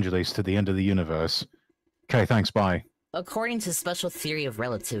Los Angeles to the end of the universe? Okay, thanks, bye. According to special theory of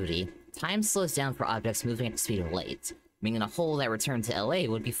relativity, time slows down for objects moving at the speed of light, meaning a hole that returned to LA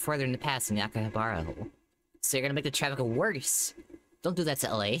would be further in the past than the Akihabara hole. So you're gonna make the traffic worse. Don't do that to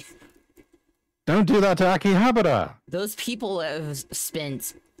LA. Don't do that to Akihabara! Those people have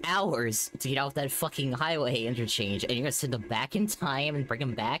spent hours to get off that fucking highway interchange, and you're gonna send them back in time and bring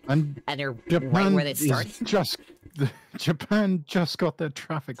them back, and they're Japan right where they started? Japan just got their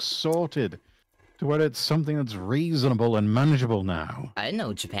traffic sorted to where it's something that's reasonable and manageable now. I didn't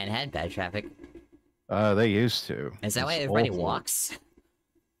know Japan had bad traffic. They used to. Is that why everybody walks?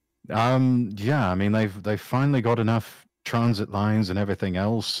 Yeah, I mean, they've finally got enough transit lines and everything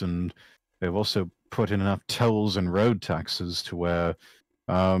else, and they've also put in enough tolls and road taxes to where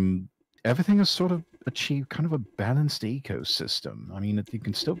everything has sort of achieved kind of a balanced ecosystem. I mean, it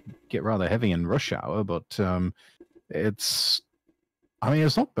can still get rather heavy in rush hour, but it's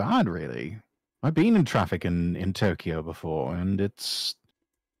not bad, really. I've been in traffic in Tokyo before, and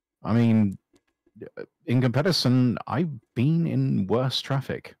I mean, in comparison, I've been in worse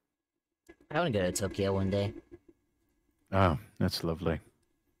traffic. I want to go to Tokyo one day. Oh, that's lovely.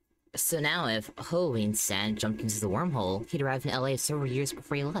 So now if Halloween-san jumped into the wormhole, he'd arrive in LA several years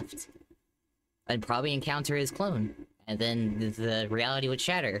before he left. I'd probably encounter his clone, and then the reality would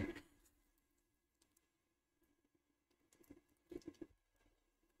shatter.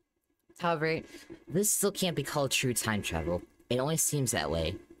 However, this still can't be called true time travel. It only seems that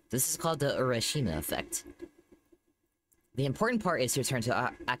way. This is called the Urashima effect. The important part is to return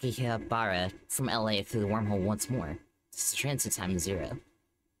to Akihabara from LA through the wormhole once more. This is transit time 0.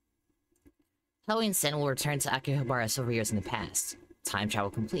 Halloween-san will return to Akihabara several years in the past. Time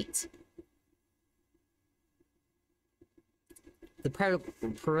travel complete. The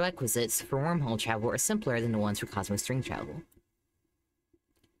prerequisites for wormhole travel are simpler than the ones for cosmic string travel.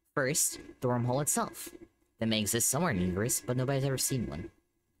 First, the wormhole itself. That may exist somewhere in the universe, but nobody's ever seen one.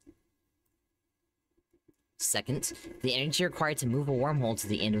 Second, the energy required to move a wormhole to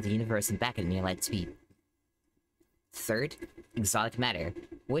the end of the universe and back at near light speed. Third, exotic matter,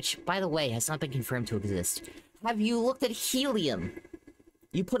 which, by the way, has not been confirmed to exist. Have you looked at helium?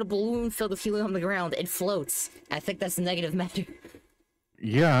 You put a balloon filled with helium on the ground, it floats. I think that's negative matter.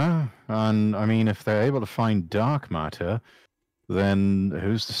 Yeah, and I mean, if they're able to find dark matter, then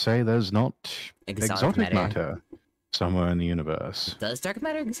who's to say there's not exotic matter somewhere in the universe? Does dark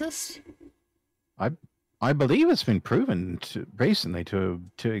matter exist? I believe it's been proven recently to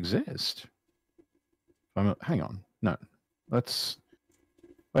exist. Hang on, no, let's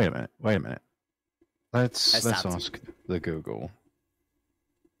wait a minute. Let's ask the Google.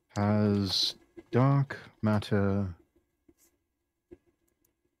 Has dark matter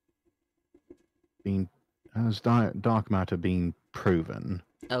been proven?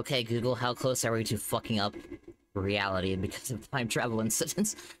 Okay, Google, how close are we to fucking up reality because of time travel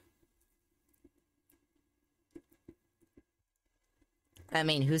incidents? I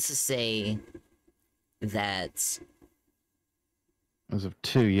mean, who's to say that... As of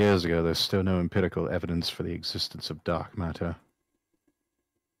 2 years ago, there's still no empirical evidence for the existence of dark matter.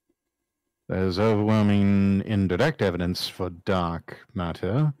 There's overwhelming indirect evidence for dark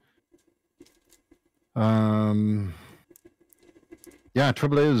matter. Yeah,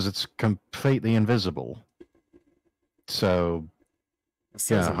 trouble is, it's completely invisible. So,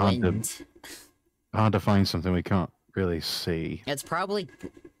 yeah, hard to find something we can't really see. It's probably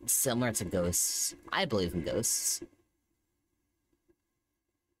similar to ghosts. I believe in ghosts.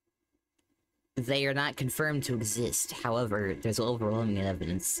 They are not confirmed to exist. However, there's overwhelming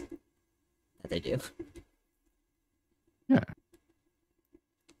evidence that they do. Yeah.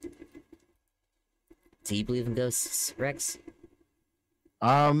 Do you believe in ghosts, Rex?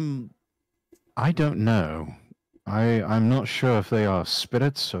 I don't know. I'm not sure if they are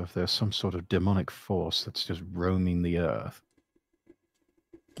spirits or if they're some sort of demonic force that's just roaming the earth.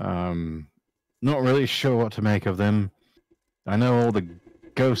 Not really sure what to make of them. I know all the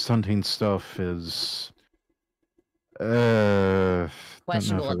ghost hunting stuff is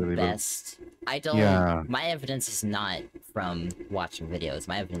questionable at best. I don't. Yeah. My evidence is not from watching videos.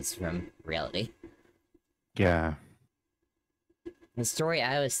 My evidence is from reality. Yeah. The story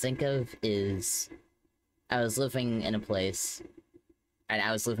I always think of is I was living in a place, and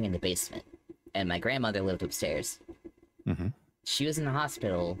I was living in the basement, and my grandmother lived upstairs. Mm-hmm. She was in the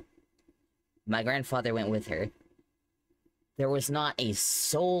hospital. My grandfather went with her. There was not a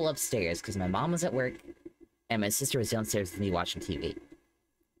soul upstairs because my mom was at work, and my sister was downstairs with me watching TV.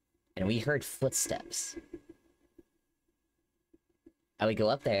 and we heard footsteps. And we go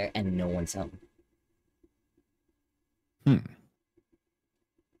up there, and no one's home. And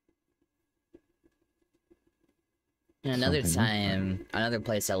another time, another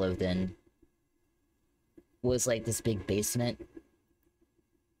place I lived in was like this big basement.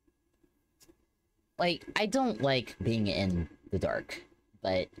 Like, I don't like being in the dark,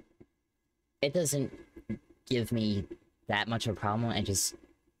 but it doesn't give me that much of a problem. I just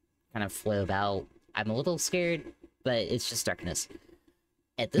kind of float about. I'm a little scared, but it's just darkness.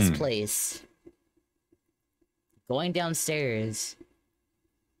 At this place, going downstairs,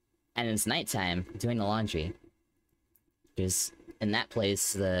 and it's nighttime, doing the laundry. Because in that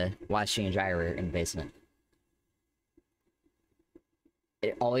place, the washing and dryer were in the basement.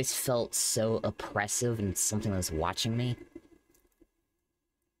 It always felt so oppressive and something was watching me.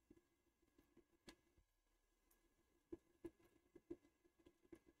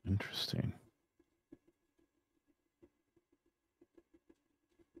 Interesting.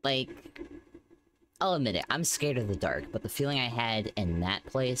 Like, I'll admit it, I'm scared of the dark, but the feeling I had in that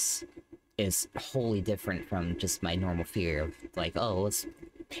place is wholly different from just my normal fear of, like, oh, it's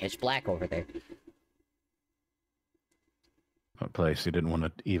pitch black over there. A place you didn't want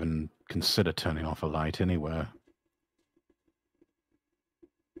to even consider turning off a light anywhere.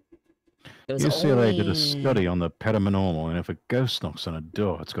 UCLA did a study on the paranormal, and if a ghost knocks on a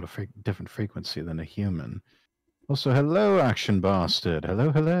door, it's got a different frequency than a human. Also, hello, Action Bastard.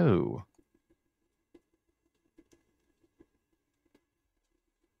 Hello, hello.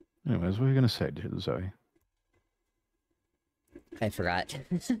 Anyways, what were you going to say, Zoe? I forgot.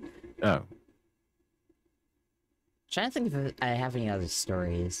 Oh. Trying to think if I have any other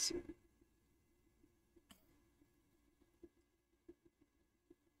stories.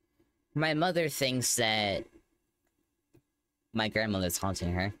 My mother thinks that my grandmother's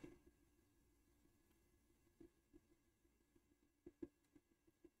haunting her.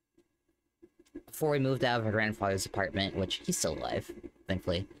 Before we moved out of her grandfather's apartment, which he's still alive,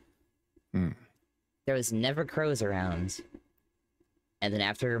 thankfully, there was never crows around. And then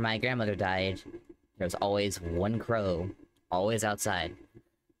after my grandmother died, there was always one crow, always outside.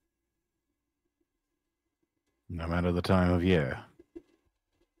 No matter the time of year.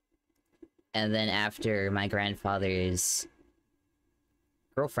 And then after my grandfather's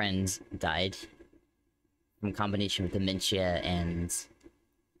girlfriend died, from a combination of dementia and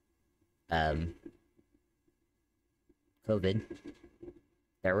COVID,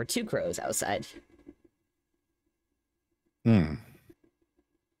 there were 2 crows outside.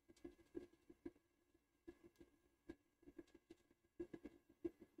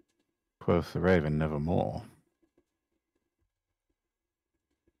 Quoth the raven, nevermore.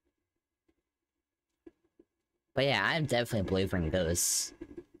 But yeah, I'm definitely a believer in ghosts,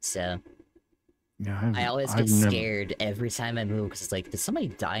 so... Yeah, I always get scared every time I move, because it's like, did somebody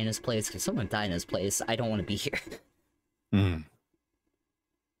die in this place? Because someone die in this place, I don't want to be here.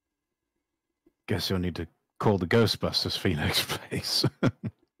 Guess you'll need to call the Ghostbusters Phoenix place.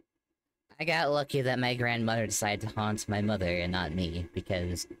 I got lucky that my grandmother decided to haunt my mother and not me,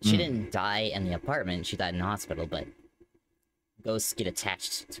 because she didn't die in the apartment, she died in the hospital, but ghosts get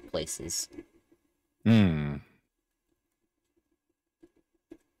attached to places. Hmm.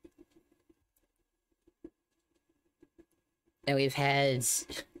 And we've had,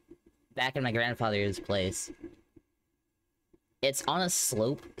 back in my grandfather's place, it's on a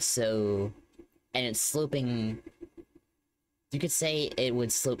slope, so, and it's sloping, you could say it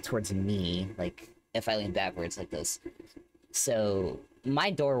would slope towards me, like, if I lean backwards like this. So, my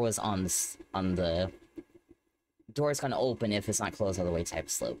door was on the door's gonna open if it's not closed all the way type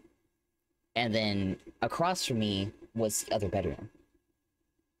of slope. And then, across from me was the other bedroom.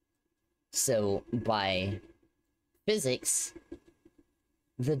 So, by physics,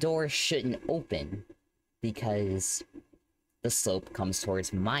 the door shouldn't open because the slope comes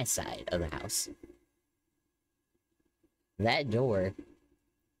towards my side of the house. That door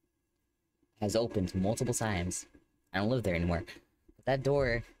has opened multiple times. I don't live there anymore. But that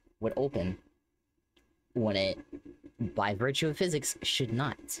door would open when it, by virtue of physics, should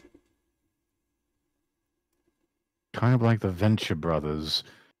not. Kind of like the Venture Brothers.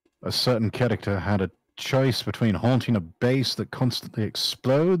 A certain character had a choice between haunting a base that constantly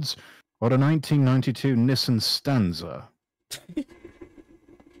explodes or a 1992 Nissan Stanza.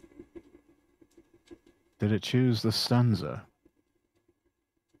 Did it choose the Stanza?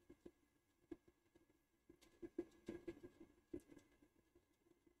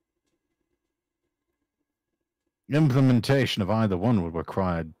 Implementation of either one would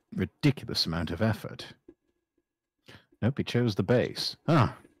require a ridiculous amount of effort. Nope, he chose the base.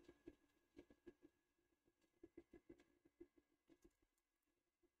 Ah,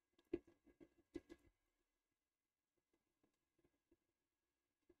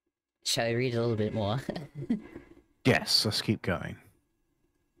 Shall I read a little bit more? Yes, let's keep going.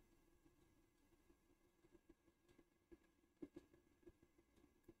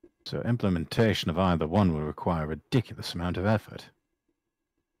 So implementation of either one will require a ridiculous amount of effort.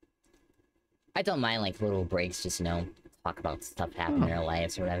 I don't mind, like, little breaks, just, talk about stuff happening in their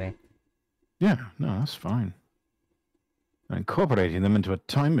lives or whatever. Yeah, no, that's fine. Incorporating them into a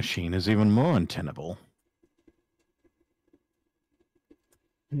time machine is even more untenable.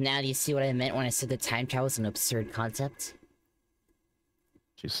 Now do you see what I meant when I said that time travel is an absurd concept?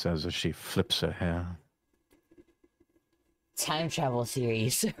 She says as she flips her hair. Time travel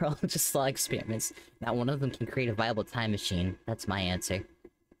theories are all just thought experiments. Not one of them can create a viable time machine. That's my answer.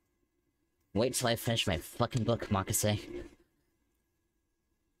 Wait till I finish my fucking book, Makase.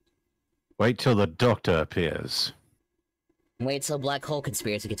 Wait till the doctor appears. Wait till Black Hole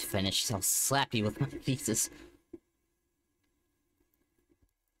Conspiracy gets finished, I'll slap you with my thesis.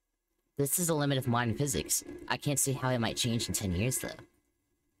 This is the limit of modern physics. I can't see how it might change in 10 years, though.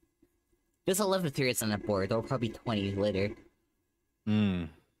 There's 11 theories on that board, there will probably be 20 later.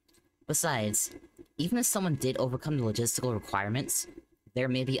 Besides, even if someone did overcome the logistical requirements, there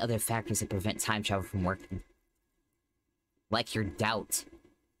may be other factors that prevent time travel from working. Like your doubt.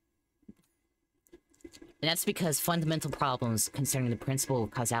 And that's because fundamental problems concerning the principle of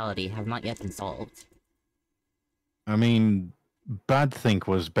causality have not yet been solved. I mean, Bad Think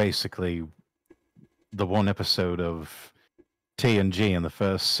was basically the one episode of TNG in the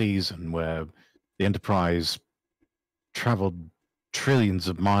first season where the Enterprise traveled trillions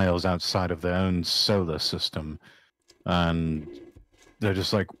of miles outside of their own solar system, and they're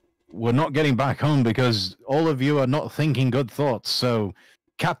just like, we're not getting back home because all of you are not thinking good thoughts, so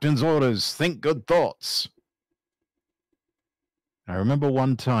captain's orders, think good thoughts. I remember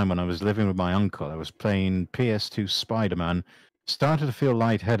one time when I was living with my uncle, I was playing PS2 Spider-Man, started to feel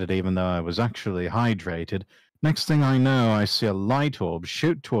lightheaded even though I was actually hydrated. Next thing I know, I see a light orb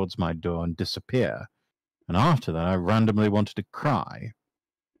shoot towards my door and disappear. And after that, I randomly wanted to cry.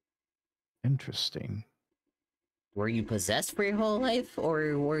 Interesting. Were you possessed for your whole life,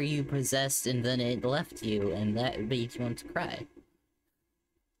 or were you possessed and then it left you and that made you want to cry?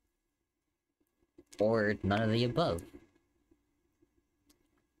 Or none of the above?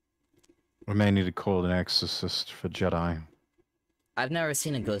 We may need to call an exorcist for Jedi. I've never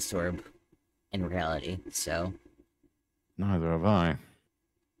seen a ghost orb in reality, so... Neither have I.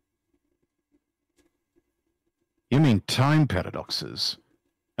 You mean time paradoxes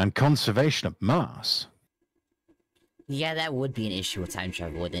and conservation of mass? Yeah, that would be an issue with time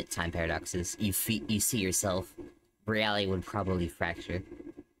travel, wouldn't it? Time paradoxes. You see yourself. Reality would probably fracture.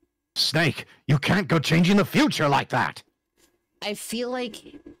 Snake, you can't go changing the future like that! I feel like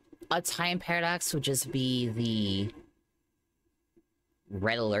a time paradox would just be the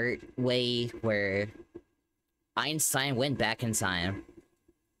Red Alert way where Einstein went back in time.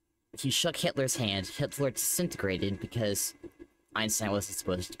 He shook Hitler's hand. Hitler disintegrated because Einstein wasn't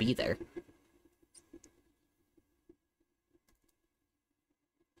supposed to be there.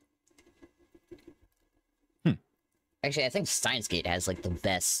 Actually, I think Stein's Gate has, like, the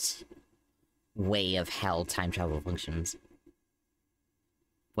best way of how time travel functions.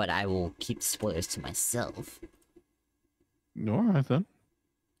 But I will keep spoilers to myself. Alright then.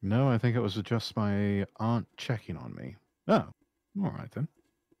 No, I think it was just my aunt checking on me. Oh, alright then.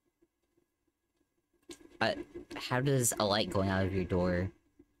 How does a light going out of your door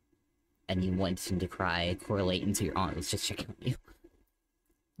and you wanting to cry correlate into your aunt was just checking on you?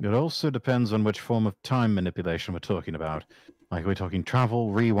 It also depends on which form of time manipulation we're talking about. Like, we're talking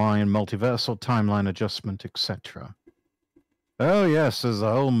travel, rewind, multiversal timeline adjustment, etc. Oh yes, there's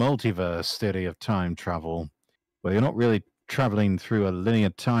the whole multiverse theory of time travel, where you're not really traveling through a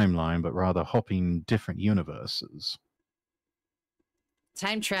linear timeline, but rather hopping different universes.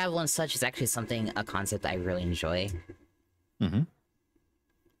 Time travel and such is actually a concept I really enjoy. Mm-hmm.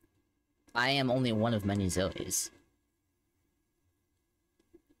 I am only one of many Zoes.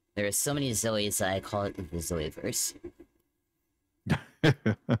 There are so many Zoes that I call it the Zoeverse.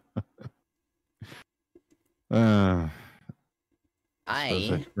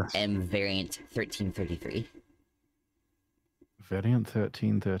 I am variant 1333. Variant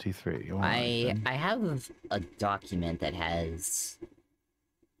 1333. I have a document that has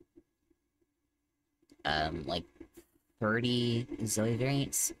like 30 Zoe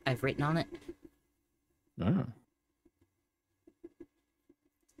variants I've written on it. Oh.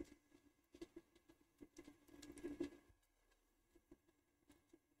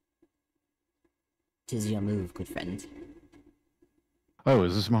 Tis your move, good friend. Oh,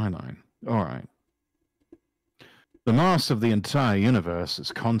 is this my line? Alright. The mass of the entire universe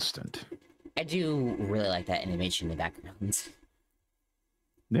is constant. I do really like that animation in the background.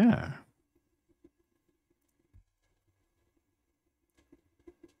 Yeah.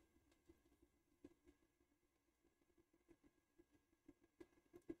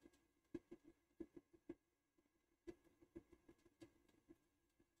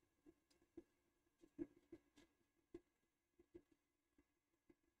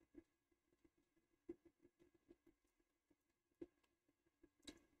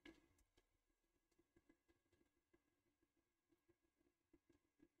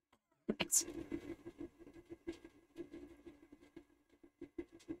 Thanks.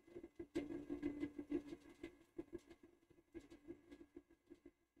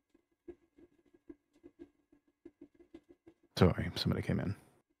 Sorry, somebody came in.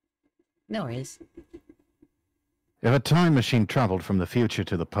 No worries. If a time machine traveled from the future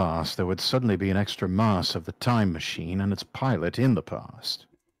to the past, there would suddenly be an extra mass of the time machine and its pilot in the past.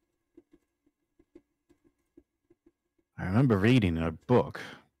 I remember reading in a book,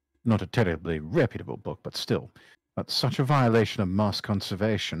 not a terribly reputable book, but still, that such a violation of mass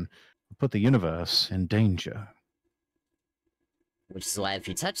conservation would put the universe in danger. Which is why if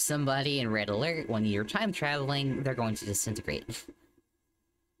you touch somebody in red alert when you're time traveling, they're going to disintegrate.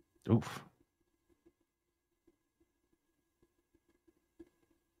 Oof.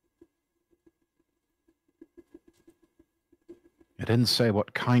 It didn't say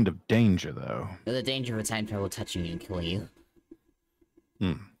what kind of danger, though. The danger of a time travel touching you and killing you.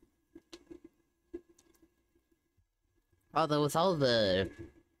 Hmm. Although with all the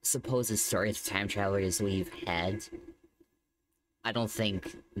supposed stories of time travelers we've had, I don't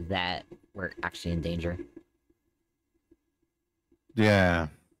think that we're actually in danger. Yeah.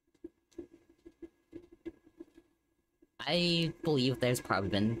 I believe there's probably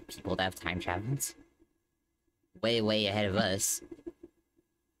been people that have time traveled. Way ahead of us.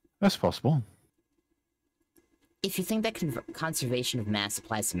 That's possible. If you think that conservation of mass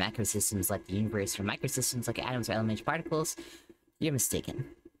applies to macrosystems like the universe or microsystems like atoms or elementary particles, you're mistaken.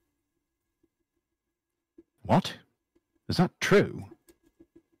 What? Is that true?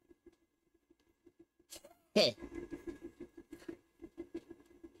 Heh.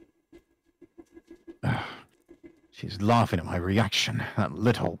 She's laughing at my reaction. That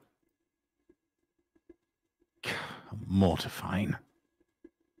little... mortifying.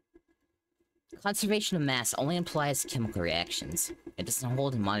 Conservation of mass only applies to chemical reactions. It doesn't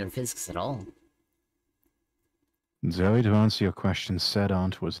hold in modern physics at all. Zoe, to answer your question, said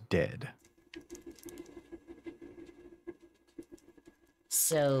Aunt was dead.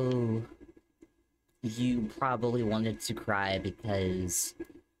 So... you probably wanted to cry because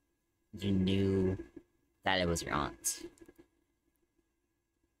you knew that it was your aunt.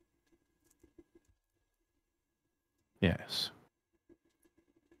 Yes.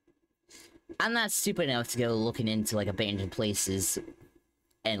 I'm not stupid enough to go looking into, like, abandoned places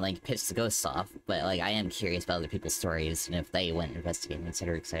and, like, piss the ghosts off, but, like, I am curious about other people's stories and if they went investigating,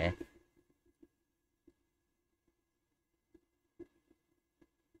 etc., etc.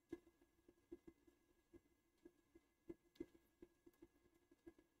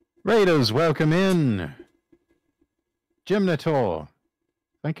 Raiders, welcome in! Gymnator,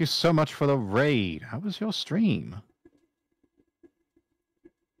 thank you so much for the raid. How was your stream?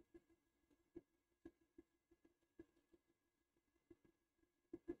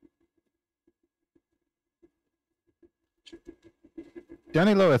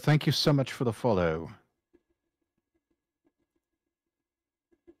 Danny Lower, thank you so much for the follow.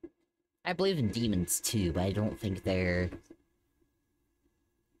 I believe in demons too, but I don't think they're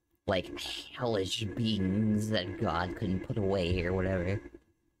like hellish beings that God couldn't put away or whatever.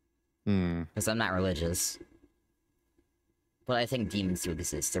 Because I'm not religious. But I think demons do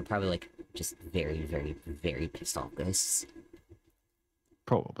exist. They're probably like just very pissed off ghosts.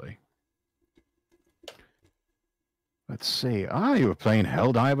 Probably. Let's see. Ah, you were playing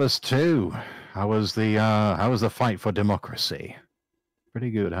Helldivers too. How was the fight for democracy? Pretty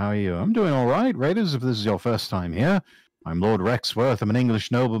good. How are you? I'm doing all right, Raiders. If this is your first time here, I'm Lord Rexworth. I'm an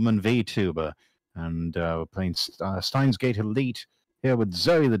English nobleman VTuber, and we're playing Steins Gate Elite here with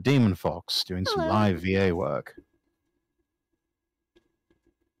Zoe the Demon Fox, doing some live VA work.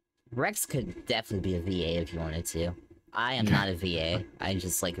 Rex could definitely be a VA if you wanted to. I am not a VA. I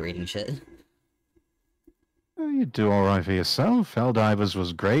just like reading shit. You do all right for yourself. Helldivers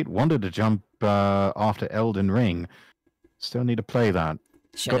was great. Wanted to jump after Elden Ring. Still need to play that.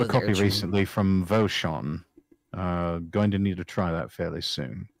 Got a copy recently from Voshon. Going to need to try that fairly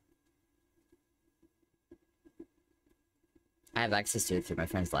soon. I have access to it through my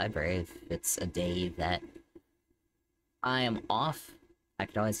friend's library if it's a day that I am off. I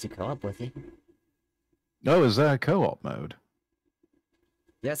could always do co-op with you. Oh, is there a co-op mode?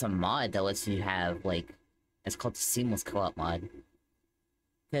 There's a mod that lets you have, like, it's called the Seamless Co-op mod.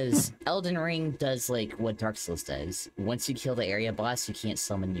 Because Elden Ring does, like, what Dark Souls does. Once you kill the area boss, you can't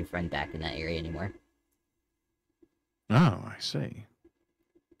summon your friend back in that area anymore. Oh, I see.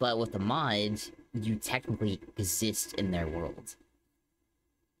 But with the mod, you technically exist in their world.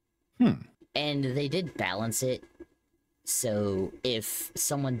 And they did balance it. So if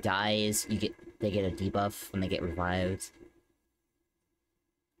someone dies, they get a debuff when they get revived.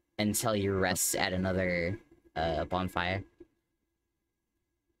 Until you rest at another bonfire.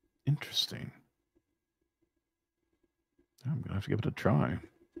 Interesting. I'm gonna have to give it a try.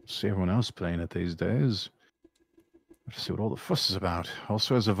 See everyone else playing it these days. Have to see what all the fuss is about.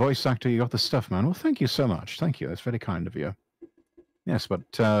 Also, as a voice actor, you got the stuff, man. Well, thank you so much. Thank you. That's very kind of you. Yes, but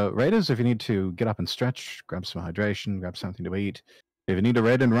Raiders, if you need to get up and stretch, grab some hydration, grab something to eat. If you need to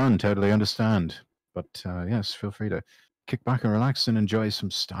raid and run, totally understand. But yes, feel free to kick back and relax and enjoy some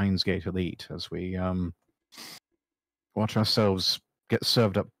Steins Gate Elite as we watch ourselves get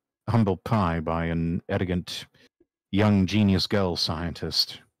served up humble pie by an elegant young genius girl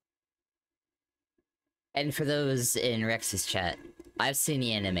scientist. And for those in Rex's chat, I've seen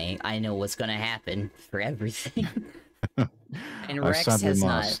the anime. I know what's gonna happen for everything. And Rex has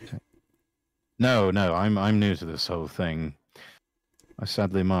not. No, I'm new to this whole thing. I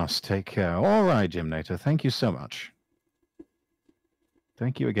sadly must. Take care. All right, Gymnator. Thank you so much.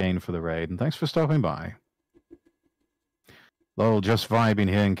 Thank you again for the raid, and thanks for stopping by. Lol, just vibing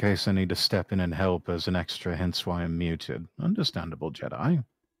here in case I need to step in and help as an extra, hence why I'm muted. Understandable, Jedi.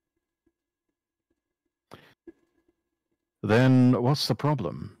 Then what's the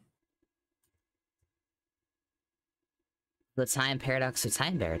problem? The time paradox of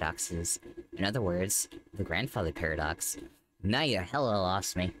time paradoxes. In other words, the grandfather paradox. Now you hella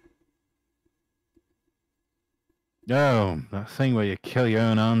lost me. Oh, that thing where you kill your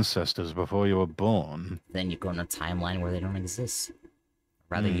own ancestors before you were born. Then you go in a timeline where they don't exist.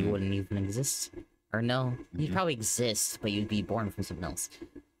 Rather, you wouldn't even exist. Or no, you'd probably exist, but you'd be born from something else.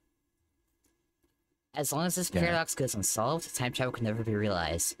 As long as this paradox goes unsolved, time travel can never be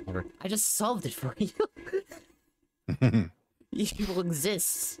realized. Never. I just solved it for you. You will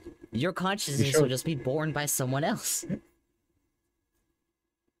exist. Your consciousness will just be born by someone else.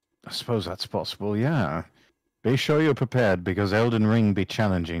 I suppose that's possible, yeah. Be sure you're prepared, because Elden Ring be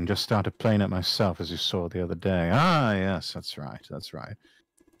challenging. Just started playing it myself, as you saw the other day. Ah, yes, that's right, that's right.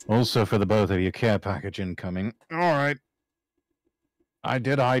 Also, for the both of you, care package incoming. All right. I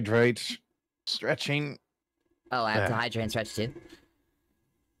did hydrate. Stretching. Oh, I have to hydrate and stretch too?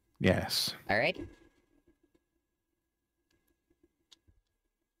 Yes. Alright.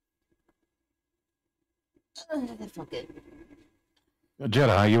 That felt good.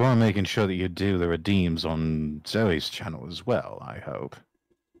 Jedi, you are making sure that you do the redeems on Zoe's channel as well, I hope.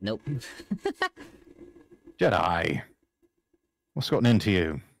 Nope. Jedi. What's gotten into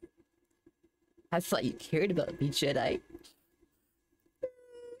you? I thought you cared about me, Jedi.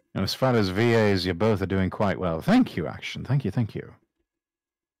 And as far as VAs, you both are doing quite well. Thank you, Action. Thank you, thank you.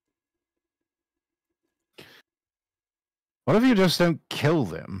 What if you just don't kill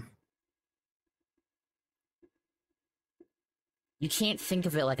them? You can't think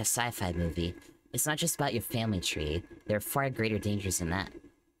of it like a sci-fi movie. It's not just about your family tree. There are far greater dangers than that.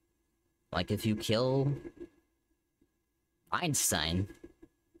 Like if you kill Einstein.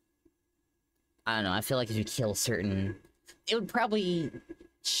 I don't know, I feel like if you kill certain... It would probably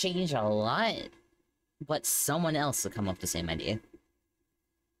change a lot, but someone else will come up with the same idea.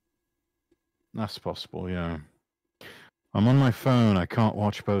 That's possible, yeah. I'm on my phone. I can't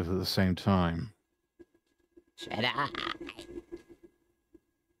watch both at the same time. Jedi.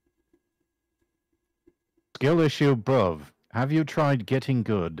 Skill issue, bruv. Have you tried getting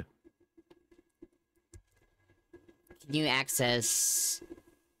good? Can you access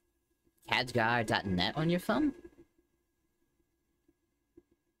Khadgar.net on your phone?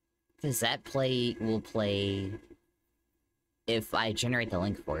 Because that will play... If I generate the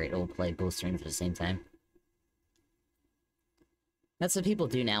link for it, it will play both streams at the same time. That's what people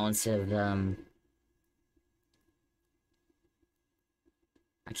do now instead of,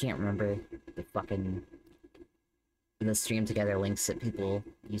 I can't remember the fucking... the stream together links that people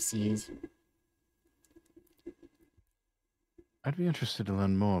used to use. I'd be interested to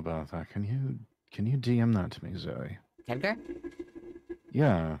learn more about that. Can you DM that to me, Zoe? Khadgar?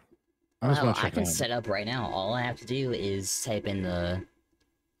 Yeah. Well, I can set up right now. All I have to do is type in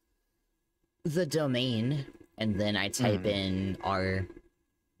the domain, and then I type in our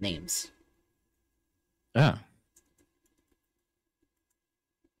names. Yeah.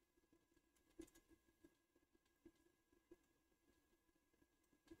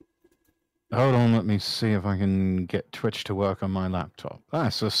 Hold on, let me see if I can get Twitch to work on my laptop.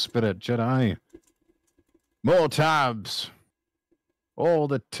 That's a Spirit Jedi. More tabs! All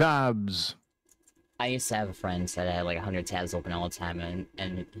the tabs! I used to have a friend that had like 100 tabs open all the time,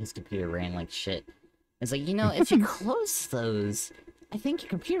 and his computer ran like shit. It's like, you know, if you close those, I think your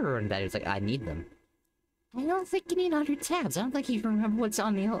computer will run better. It's like, I need them. I don't think you need 100 tabs. I don't think you can remember what's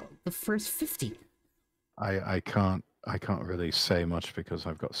on the first 50. I can't really say much because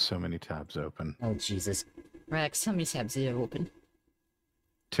I've got so many tabs open. Oh, Jesus. Rex, how many tabs do you have open?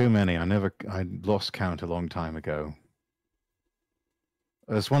 Too many. I lost count a long time ago.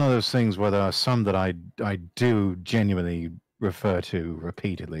 It's one of those things where there are some that I do genuinely refer to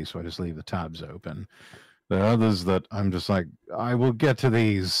repeatedly, so I just leave the tabs open. There are others that I'm just like, I will get to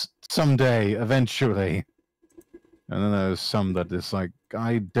these someday, eventually. And then there's some that it's like,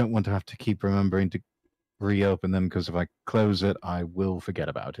 I don't want to have to keep remembering to reopen them, because if I close it, I will forget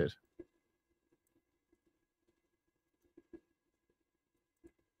about it.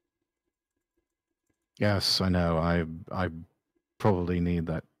 Yes, I know. I probably need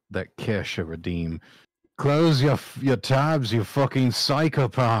that Kesha redeem. Close your tabs, you fucking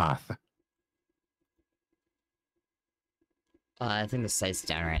psychopath. I think the site's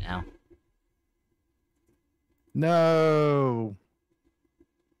down right now. No.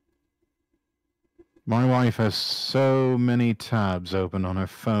 My wife has so many tabs open on her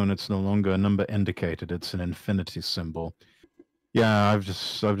phone, it's no longer a number indicated, it's an infinity symbol. Yeah, I've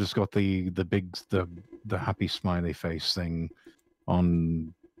just got the happy smiley face thing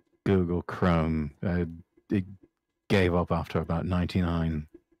on Google Chrome. It gave up after about 99.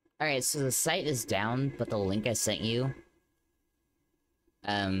 Alright, so the site is down, but the link I sent you,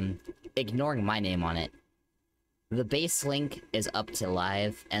 ignoring my name on it, the base link is up to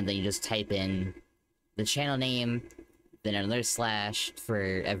live, and then you just type in the channel name, then another slash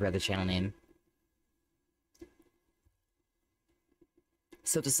for every other channel name.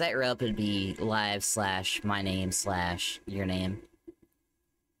 So if the site were up, it'd be live / my name / your name.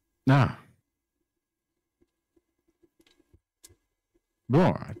 Ah.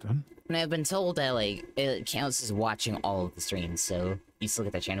 Alright then. And I've been told that, like, it counts as watching all of the streams, so you still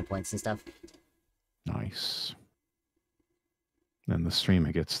get that channel points and stuff. Nice. Then the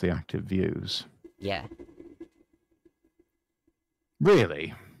streamer gets the active views. Yeah.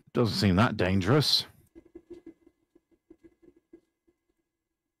 Really? Doesn't seem that dangerous.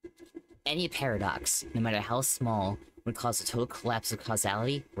 Any paradox, no matter how small, would cause a total collapse of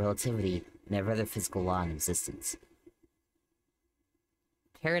causality, relativity, and every other physical law in existence.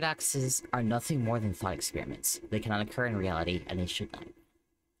 Paradoxes are nothing more than thought experiments. They cannot occur in reality, and they should not.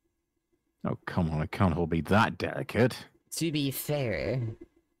 Oh, come on, it can't all be that delicate. To be fair,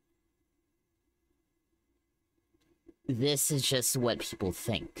 this is just what people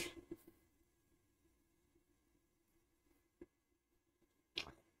think.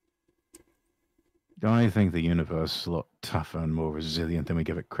 I think the universe is a lot tougher and more resilient than we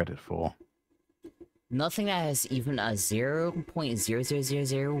give it credit for. Nothing that has even a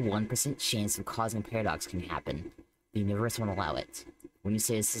 0.00001% chance of causing a paradox can happen. The universe won't allow it. When you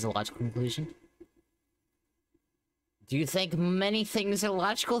say this is a logical conclusion? Do you think many things are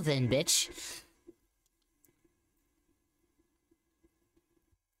logical then, bitch?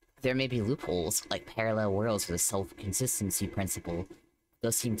 There may be loopholes, like parallel worlds or the self-consistency principle.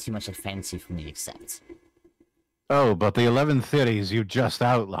 Those seem too much like fantasy for me to accept. Oh, but the 11 theories you just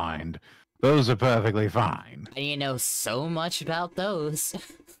outlined, those are perfectly fine. And you know so much about those.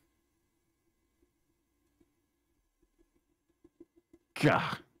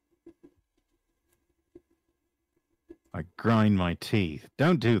 Gah. I grind my teeth.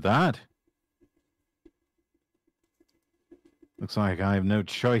 Don't do that. Looks like I have no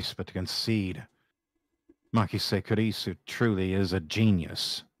choice but to concede. Makise Kurisu truly is a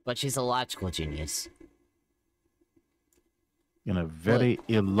genius. But she's a logical genius. In a very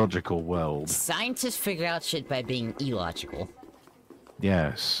illogical world. Scientists figure out shit by being illogical.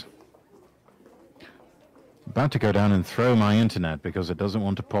 Yes. About to go down and throw my internet because it doesn't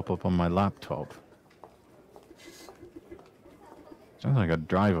want to pop up on my laptop. Sounds like a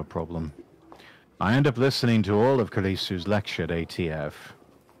driver problem. I end up listening to all of Kurisu's lecture at ATF.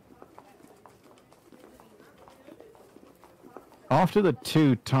 After the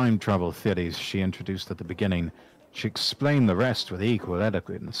two time travel theories she introduced at the beginning, she explained the rest with equal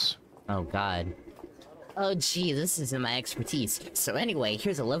eloquence. Oh god. Oh gee, this isn't my expertise. So anyway,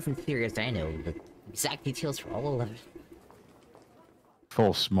 here's 11 theories I know, the exact details for all 11.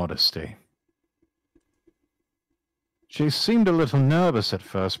 False modesty. She seemed a little nervous at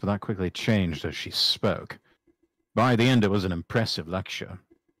first, but that quickly changed as she spoke. By the end, it was an impressive lecture.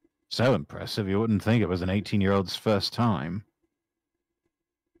 So impressive, you wouldn't think it was an 18-year-old's first time.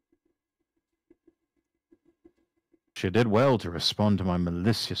 She did well to respond to my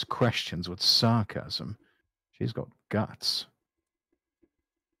malicious questions with sarcasm. She's got guts.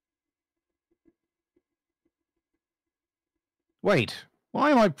 Wait,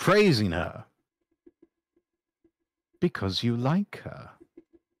 why am I praising her? Because you like her.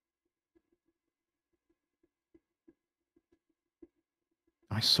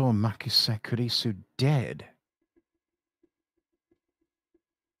 I saw Makise Kurisu dead.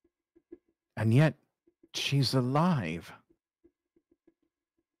 And yet, she's alive.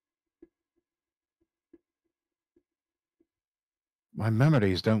 My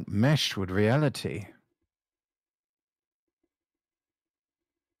memories don't mesh with reality.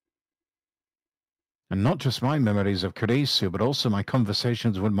 And not just my memories of Kurisu, but also my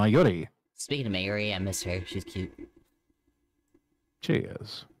conversations with Mayuri. Speaking of Mayuri, I miss her. She's cute. She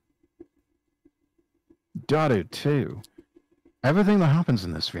is. Daru, too. Everything that happens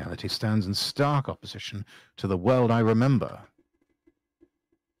in this reality stands in stark opposition to the world I remember.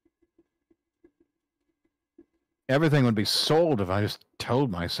 Everything would be solved if I just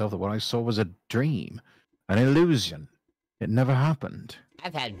told myself that what I saw was a dream, an illusion. It never happened.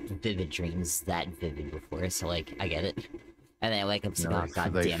 I've had vivid dreams that vivid before, so, like, I get it. And then I wake up and No, oh,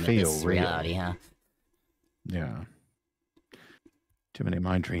 god they damn it, feel this is real. reality, huh? Yeah. Too many of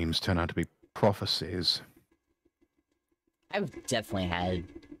my dreams turn out to be prophecies. I've definitely had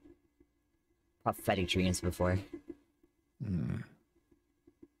prophetic dreams before.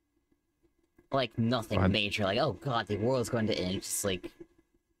 Like, nothing major, like, oh god, the world's going to end. Just, like,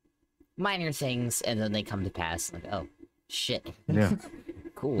 minor things, and then they come to pass. Like, oh, shit. Yeah.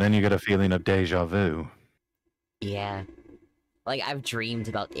 Cool. Then you get a feeling of deja vu. Yeah. Like, I've dreamed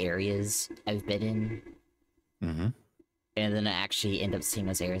about areas I've been in. Mm-hmm. And then I actually end up seeing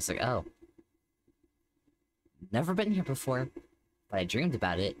those areas, like, oh. Never been here before, but I dreamed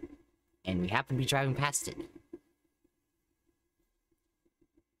about it, and we happened to be driving past it.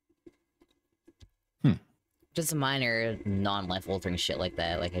 Just a minor, non-life-altering shit like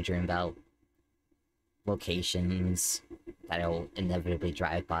that. Like, I dream about locations that I'll inevitably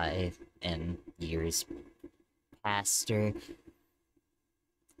drive by in years past, or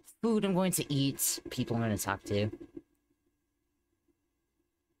food I'm going to eat, people I'm going to talk to.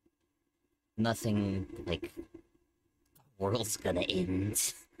 Nothing, like, the world's gonna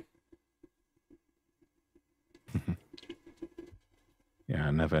end. Yeah,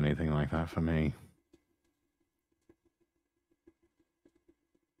 never anything like that for me.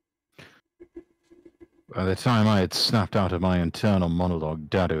 By the time I had snapped out of my internal monologue,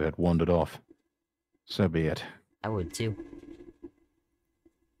 Dadu had wandered off. So be it. I would too.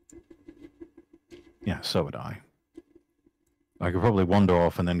 Yeah, so would I. I could probably wander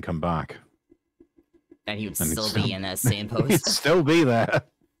off and then come back. And he would still be in that same pose. He'd still be there.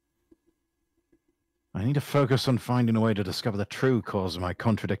 I need to focus on finding a way to discover the true cause of my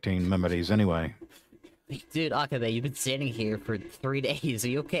contradicting memories anyway. Dude, Akabe, you've been standing here for 3 days. Are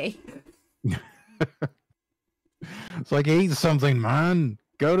you okay? It's like, eat something, man.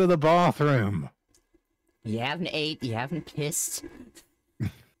 Go to the bathroom. You haven't ate, you haven't pissed.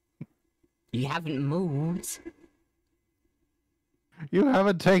 You haven't moved. You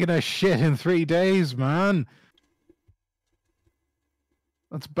haven't taken a shit in 3 days, man.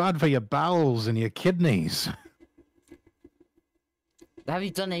 That's bad for your bowels and your kidneys. Have you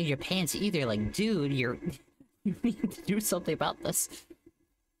done any of your pants either? Like, dude, you need to do something about this.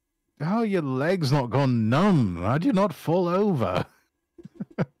 How your legs not gone numb? How'd you not fall over?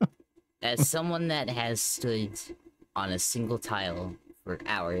 As someone that has stood on a single tile for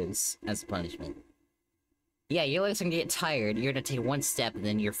hours as punishment. Yeah, your legs are gonna get tired, you're gonna take one step, and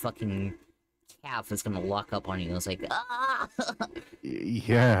then your fucking calf is gonna lock up on you. It's like, ah!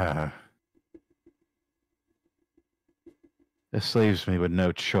 Yeah. This leaves me with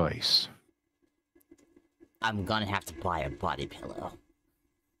no choice. I'm gonna have to buy a body pillow.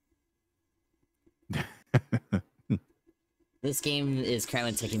 This game is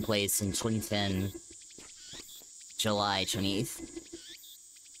currently taking place in 2010, July 28th.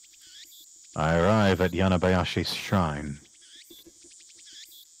 I arrive at Yanabayashi's shrine.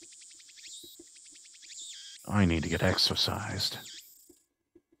 I need to get exercised.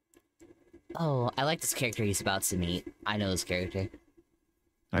 Oh, I like this character he's about to meet. I know this character.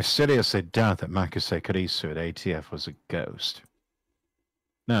 I seriously doubt that Makise Kurisu at ATF was a ghost.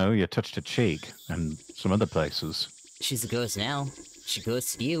 No, you touched her cheek, and some other places. She's a ghost now. She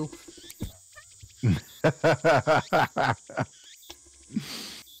ghosted you.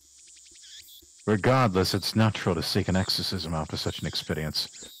 Regardless, it's natural to seek an exorcism after such an experience.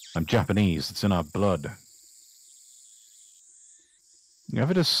 I'm Japanese. It's in our blood. You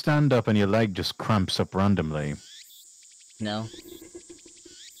ever just stand up and your leg just cramps up randomly? No.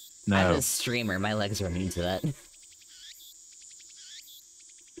 No. I'm a streamer. My legs are immune to that.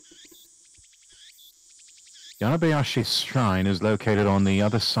 Yanabayashi's shrine is located on the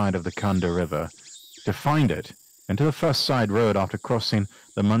other side of the Kanda River. To find it, enter the first side road after crossing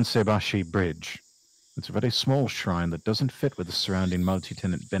the Mansebashi Bridge. It's a very small shrine that doesn't fit with the surrounding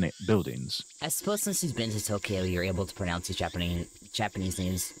multi-tenant buildings. I suppose since you've been to Tokyo, you're able to pronounce these Japanese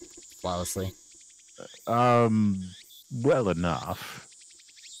names flawlessly. Well enough.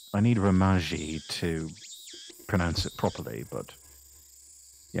 I need Ramaji to pronounce it properly, but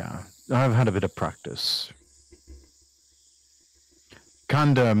yeah, I've had a bit of practice.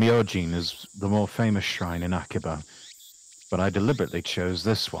 Kanda Myojin is the more famous shrine in Akiba, but I deliberately chose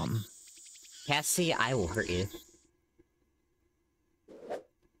this one. Cassie, I will hurt you.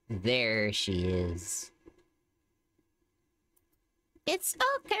 There she is. It's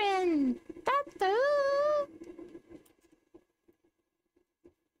Okarin! Tattoo!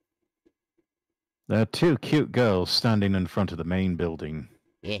 There are two cute girls standing in front of the main building.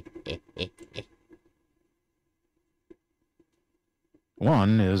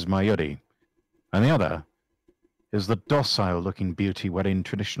 One is Mayuri, and the other is the docile-looking beauty wearing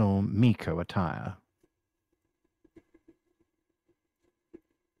traditional Miko attire.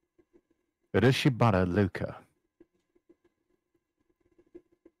 It is Shibata Luka.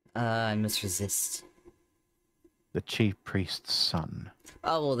 I must resist. The chief priest's son.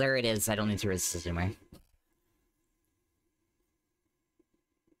 Oh, well, there it is. I don't need to resist anymore.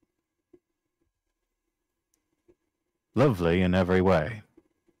 Lovely in every way.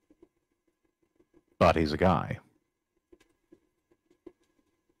 But he's a guy.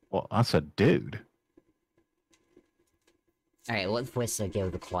 Well, that's a dude. Alright, what voice do I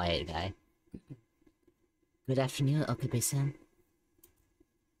give the quiet guy? Good afternoon, Okabe-san.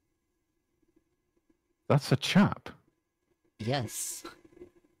 That's a chap. Yes.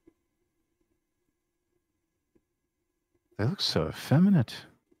 They look so effeminate.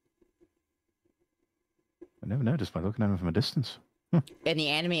 I never noticed by looking at them from a distance. In the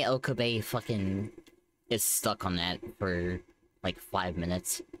anime, Okabe fucking is stuck on that for like 5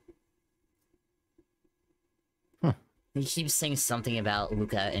 minutes. Huh. He keeps saying something about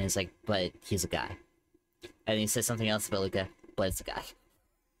Luca, and it's like, but he's a guy. And he says something else about Luca, but it's a guy.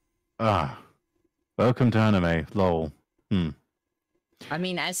 Ah. Welcome to anime, lol. I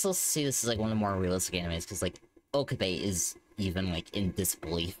mean, I still see this as like one of the more realistic animes, because like, Okabe is even like in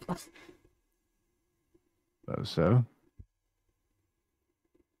disbelief. So?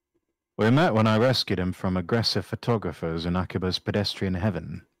 We met when I rescued him from aggressive photographers in Akiba's pedestrian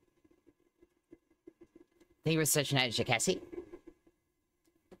heaven. Thank you for such an attitude, Cassie.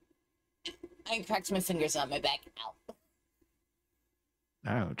 I cracked my fingers on my back. Ow.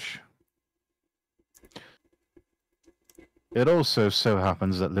 Ouch. It also so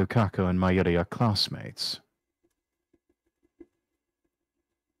happens that Lukaku and Mayuri are classmates.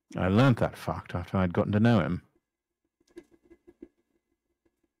 I learned that fact after I'd gotten to know him.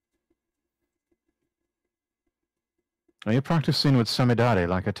 Are you practicing with Samidare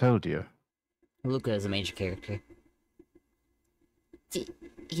like I told you? Luca is a major character.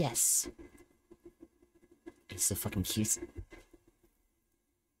 Yes. He's so fucking cute.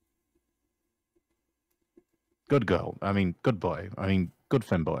 Good girl. I mean, good boy. I mean, good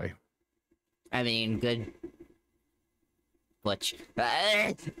femboy. I mean, good... Butch.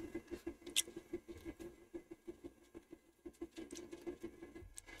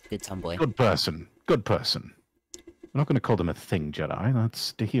 Good tomboy. Good person. Good person. I'm not going to call them a thing, Jedi.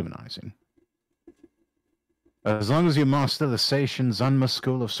 That's dehumanizing. As long as you master the Seishin Zanma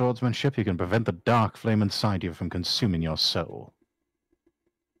school of swordsmanship, you can prevent the dark flame inside you from consuming your soul.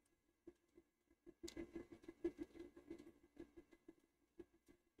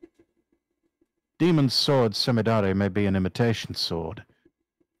 Demon's sword Samidare may be an imitation sword,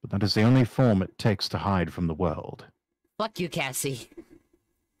 but that is the only form it takes to hide from the world. Fuck you, Cassie.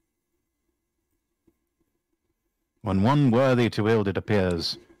 When one worthy to wield it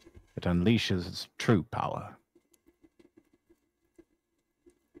appears, it unleashes its true power.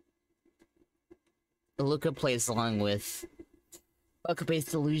 Luca plays along with Okabe's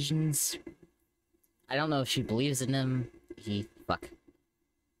delusions. I don't know if she believes in him. Fuck.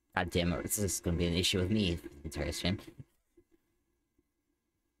 God damn it, this is gonna be an issue with me the entire stream.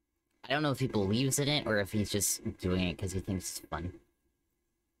 I don't know if he believes in it, or if he's just doing it because he thinks it's fun.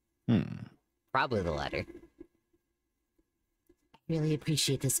 Probably the latter. I really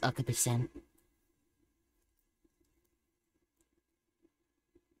appreciate this, Okabe-san.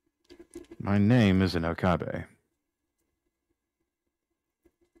 My name isn't Okabe.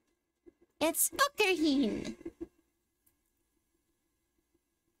 It's Okarhin.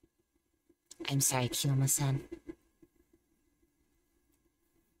 I'm sorry, Kiyoma-san.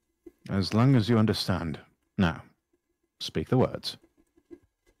 As long as you understand. Now, speak the words.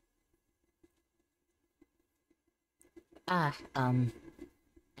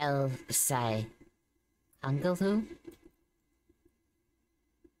 El Sai Kangaloo?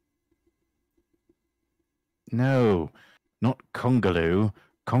 No, not Kongaloo,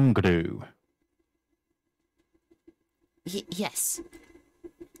 Kongaloo. Yes.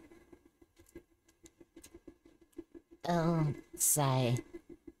 El Sai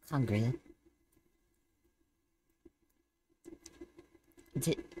Kangaloo.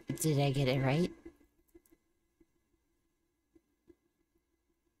 Did I get it right?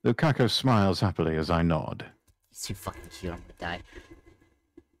 Lukaku smiles happily as I nod. He's too fucking cute, I'm gonna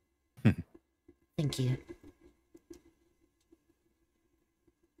die. Thank you.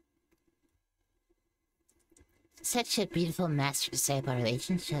 Such a beautiful master-disciple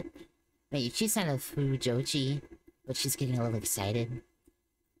relationship. Mayuchi's not a Fujoji, but she's getting a little excited.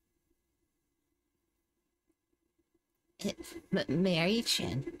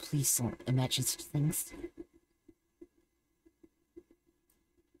 Mary-chan, please don't imagine such things.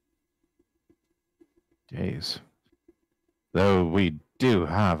 Days. Though we do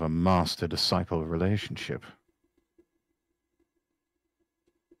have a master-disciple relationship.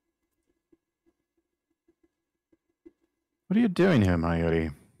 What are you doing here,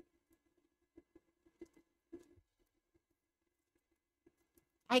 Mayuri?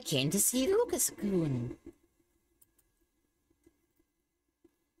 I came to see Lucas-kun.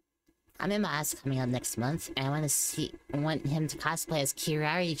 Kamima's coming up next month, and I want him to cosplay as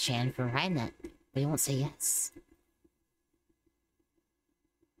Kirari-chan from Rhinet, but he won't say yes.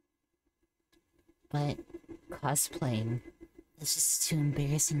 But cosplaying is just too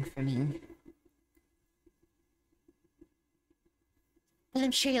embarrassing for me. But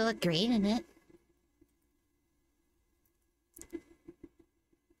I'm sure you'll look great in it.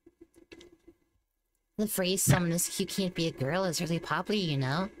 The phrase "someone is cute can't be a girl" is really popular, you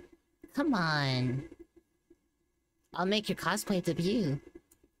know? Come on. I'll make your cosplay debut.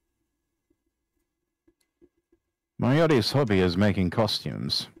 Mayuri's hobby is making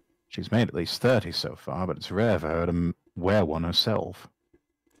costumes. She's made at least 30 so far, but it's rare for her to wear one herself.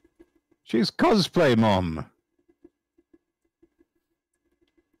 She's cosplay mom!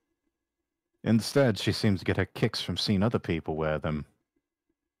 Instead, she seems to get her kicks from seeing other people wear them.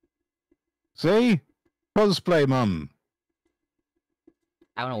 See? Cosplay mum!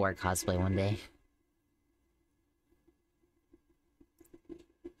 I want to wear cosplay one day.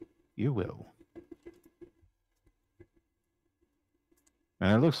 You will.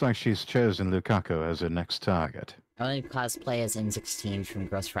 And it looks like she's chosen Lukaku as her next target. I want to cosplay as N16 from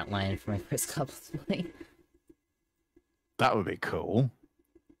Gross Frontline for my first cosplay. That would be cool.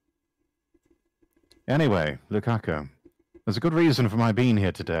 Anyway, Lukaku, there's a good reason for my being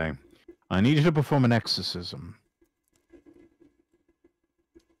here today. I need you to perform an exorcism.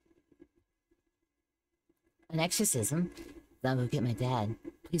 An exorcism? Then I'll go get my dad.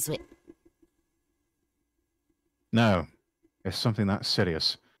 Please wait. No, it's something that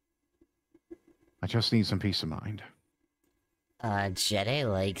serious. I just need some peace of mind. Jedi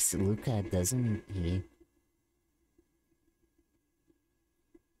likes Luca, doesn't he?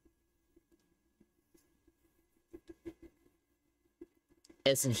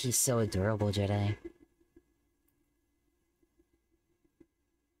 Isn't he so adorable, Jedi?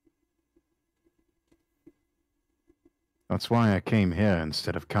 That's why I came here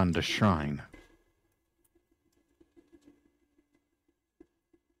instead of Kanda's shrine.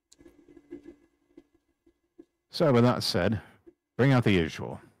 So with that said, bring out the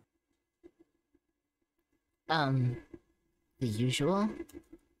usual. The usual?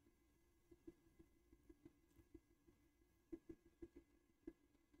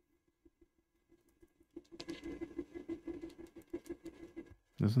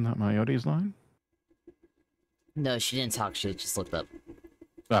 Isn't that Mayuri's line? No, she didn't talk, she just looked up.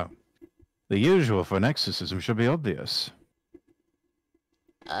 Oh. The usual for an exorcism should be obvious.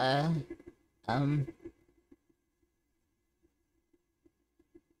 I don't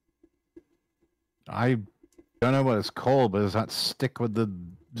know what it's called, but it's that stick with the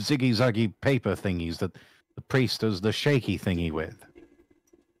ziggy-zaggy paper thingies that the priest does the shaky thingy with.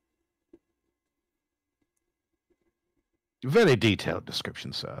 Very detailed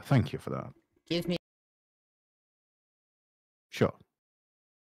description, sir. Thank you for that. Give me. Sure.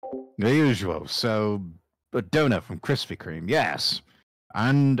 The usual. So, a donut from Krispy Kreme. Yes.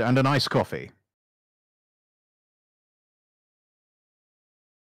 And an iced coffee.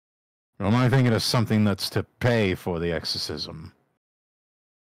 Or am I thinking of something that's to pay for the exorcism?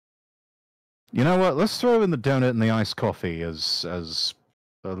 You know what? Let's throw in the donut and the iced coffee as a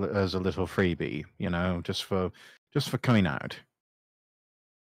little freebie. You know, just for coming out.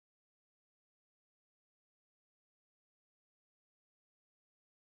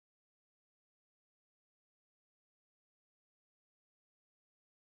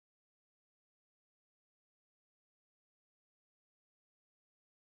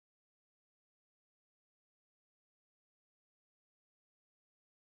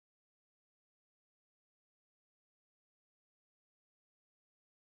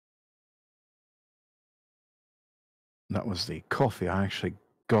 That was the coffee I actually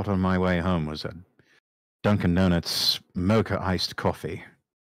got on my way home. Was a Dunkin' Donuts mocha iced coffee,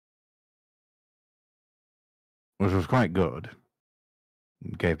 which was quite good.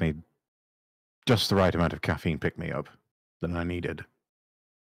 It gave me just the right amount of caffeine pick-me-up that I needed.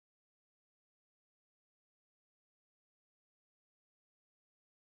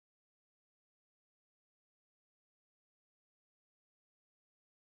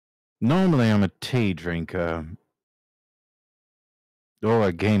 Normally, I'm a tea drinker or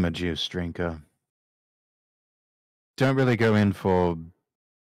a gamer juice drinker. Don't really go in for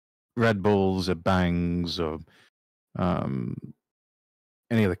Red Bulls or Bangs or any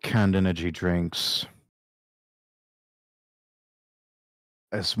of the canned energy drinks.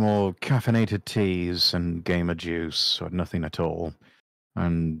 It's more caffeinated teas and gamer juice or nothing at all.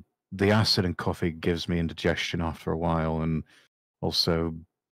 And the acid in coffee gives me indigestion after a while, and also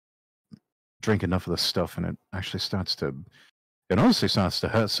drink enough of the stuff and it actually honestly starts to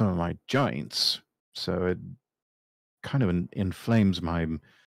hurt some of my joints. So it kind of inflames my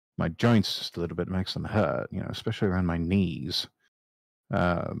joints just a little bit, makes them hurt, you know, especially around my knees.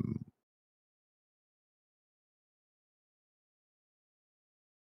 Well,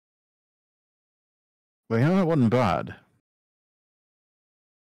 you know, that wasn't bad.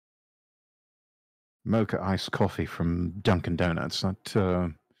 Mocha iced coffee from Dunkin' Donuts.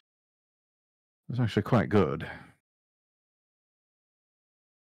 That was actually quite good.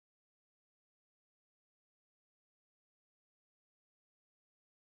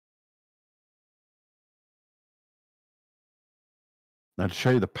 Now, to show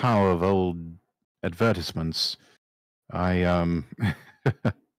you the power of old advertisements, I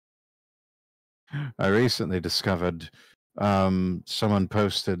I recently discovered someone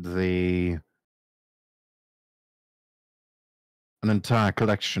posted an entire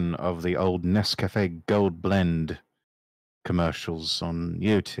collection of the old Nescafe Gold Blend commercials on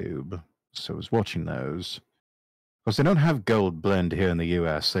YouTube. So I was watching those. Of course, they don't have Gold Blend here in the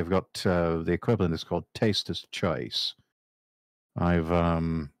US. They've got the equivalent is called Taster's Choice. It's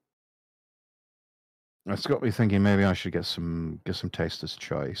got me thinking maybe I should get some Taster's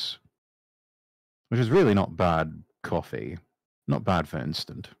Choice, which is really not bad coffee, not bad for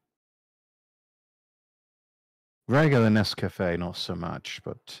instant. Regular Nescafe, not so much,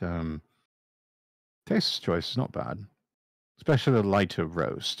 but Taster's Choice is not bad, especially the lighter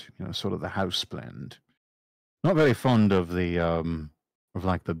roast. You know, sort of the house blend. Not very fond of the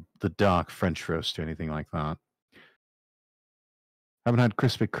the dark French roast or anything like that. Haven't had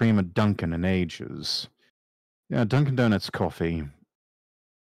Krispy Kreme at Dunkin' in ages. Yeah, Dunkin' Donuts coffee,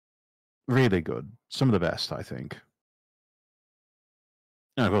 really good. Some of the best, I think.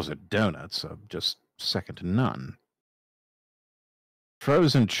 And of course, the donuts are just second to none.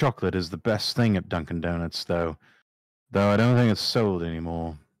 Frozen chocolate is the best thing at Dunkin' Donuts, though I don't think it's sold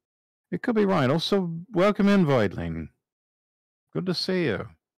anymore. It could be right. Also, welcome in, Voidling. Good to see you.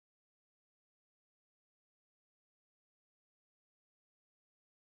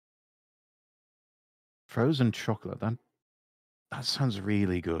 Frozen chocolate, that sounds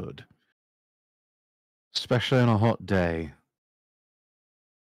really good. Especially on a hot day.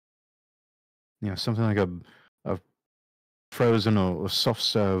 You know, something like a frozen or soft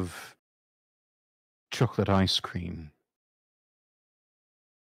serve chocolate ice cream.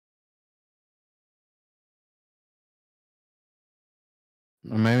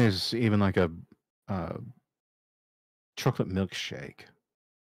 Or maybe it's even like a chocolate milkshake.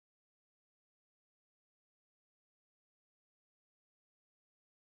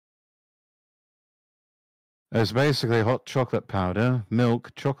 It's basically hot chocolate powder,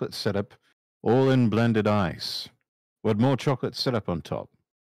 milk, chocolate syrup, all in blended ice, with more chocolate syrup on top.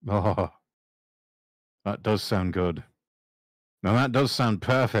 Oh, that does sound good. Now that does sound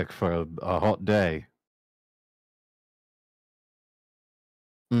perfect for a hot day.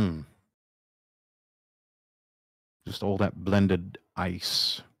 Hmm. Just all that blended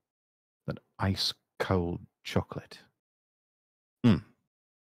ice. That ice cold chocolate. Mm.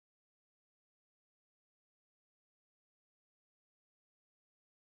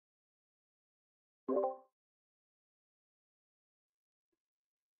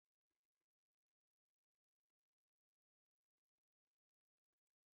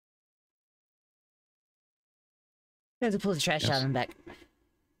 I have to pull the trash out and back.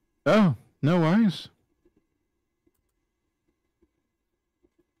 Oh, no worries.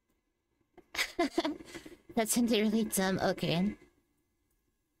 That sounded really dumb. Okay.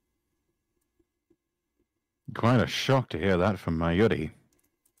 Quite a shock to hear that from my Yuri.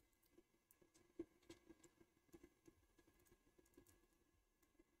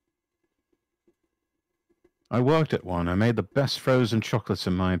 I worked at one. I made the best frozen chocolates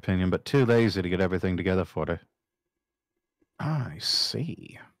in my opinion, but too lazy to get everything together for her. I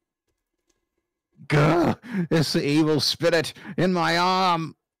see. Gah! It's the evil spirit in my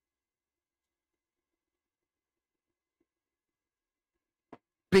arm!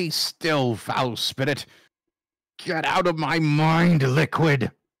 Be still, foul spirit! Get out of my mind,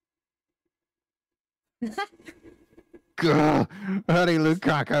 liquid! Gah! Hurry,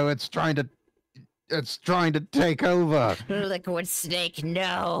 Lukaku, it's trying to take over! Liquid snake,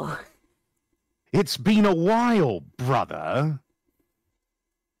 no! It's been a while, brother!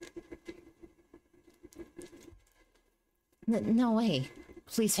 No way.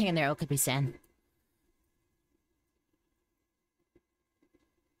 Please hang in there, Okabe-san.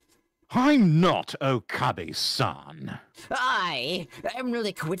 I'm not Okabe-san. I am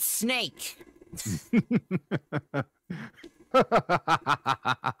Liquid Snake!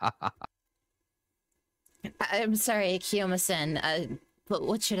 I'm sorry, Kiyoma-san, but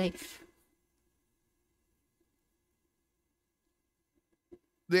what should I...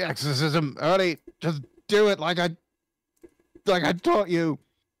 The exorcism, hurry, just do it like I taught you.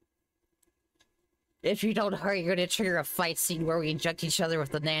 If you don't hurry, you're gonna trigger a fight scene where we inject each other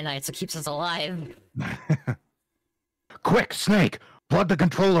with the nanites that keeps us alive. Quick, Snake! Plug the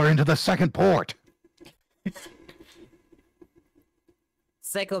controller into the second port!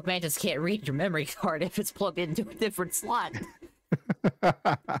 Psycho Mantis can't read your memory card if it's plugged into a different slot.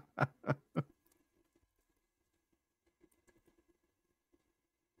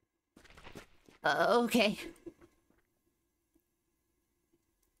 Okay.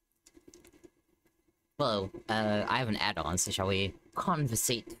 Well, I have an add-on, so shall we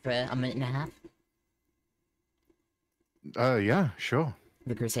conversate for a minute and a half? Yeah, sure.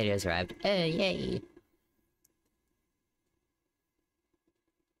 The Crusaders arrived. Yay!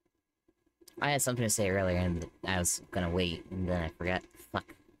 I had something to say earlier, and I was gonna wait, and then I forgot.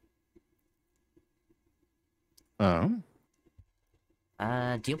 Fuck. Oh?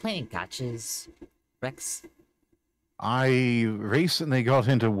 Do you play any gotchas, Rex? I recently got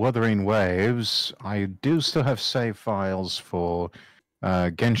into Wuthering Waves. I do still have save files for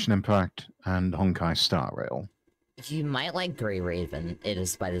Genshin Impact and Honkai Star Rail. You might like Grey Raven. It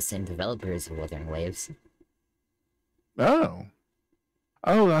is by the same developers of Wuthering Waves. Oh.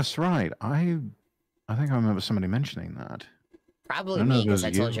 Oh, that's right. I think I remember somebody mentioning that. Probably me, because I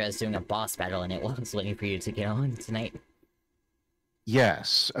told you I was doing a boss battle and it was waiting for you to get on tonight.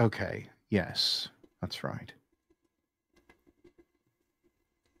 Yes, okay. Yes, that's right.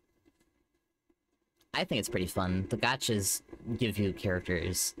 I think it's pretty fun. The gotchas give you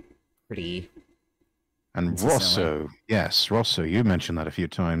characters pretty... And Rosso, yes, Rosso, you mentioned that a few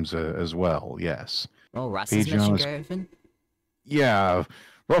times as well, yes. Oh, Rosso's mentioned Griffin? Yeah,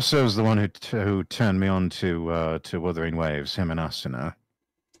 Rosso's the one who turned me on to Wuthering Waves, him and Asuna.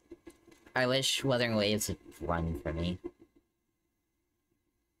 I wish Wuthering Waves would run for me.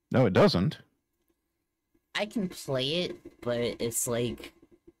 No, it doesn't. I can play it, but it's like...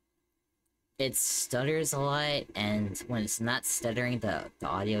 It stutters a lot, and when it's not stuttering, the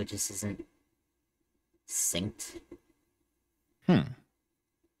audio just isn't synced.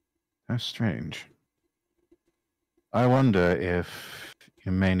 That's strange. I wonder if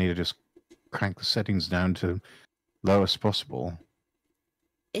you may need to just crank the settings down to lowest possible.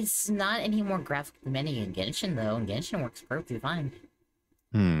 It's not any more graphic demanding in Genshin, though, and Genshin works perfectly fine.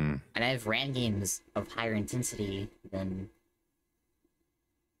 And I've ran games of higher intensity than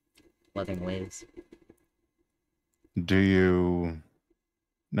Wuthering Waves. Do you...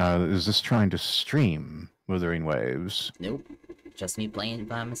 Now, is this trying to stream Wuthering Waves? Nope. Just me playing it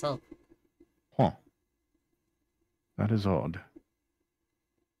by myself. Huh. That is odd.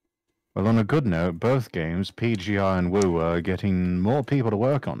 Well, on a good note, both games, PGR and Woo, are getting more people to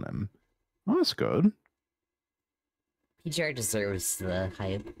work on them. Oh, that's good. PGR deserves the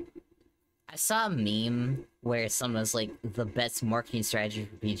hype. I saw a meme where someone was like, the best marketing strategy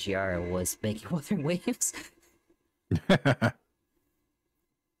for PGR was making Wuthering Waves.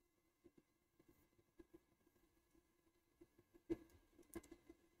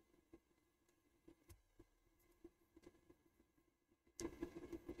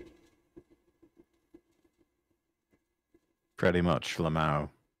 Pretty much, Lamau.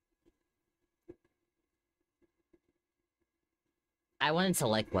 I wanted to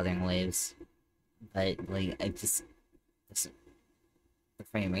like Wuthering Waves, but like I just the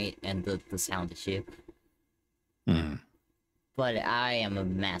frame rate and the sound issue. Hmm. But I am a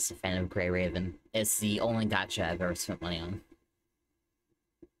massive fan of Grey Raven. It's the only gacha I've ever spent money on.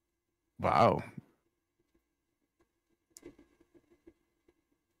 Wow.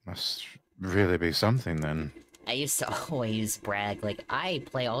 Must really be something then. I used to always brag, like, I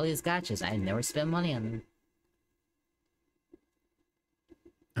play all these gachas, I never spend money on them.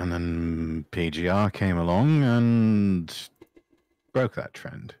 And then PGR came along and broke that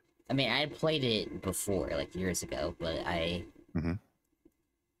trend. I mean, I had played it before, like, years ago, but I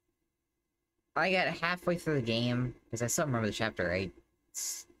got halfway through the game, because I still remember the chapter I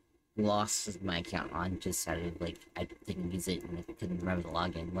lost my account on, just decided, like, I didn't use it, and I couldn't remember the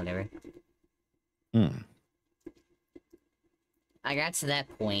login, whatever. I got to that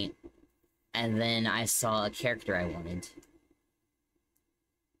point, and then I saw a character I wanted.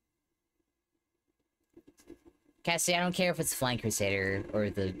 Cassie, I don't care if it's Flying Crusader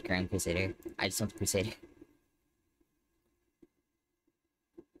or the Ground Crusader. I just want the Crusader.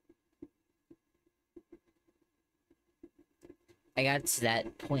 I got to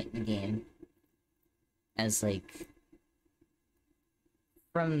that point in the game as, like,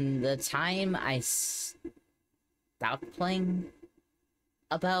 from the time I stopped playing,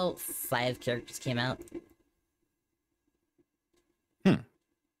 about 5 characters came out.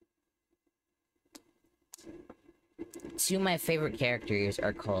 Two of my favorite characters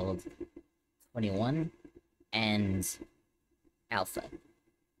are called 21 and Alpha.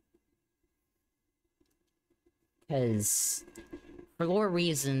 Because, for lore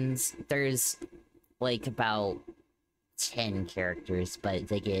reasons, there's, like, about 10 characters, but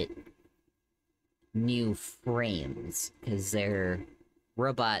they get new frames, because they're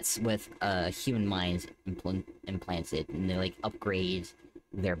robots with a human mind implanted, and they, like, upgrade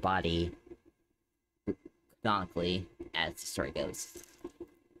their body canonically as the story goes.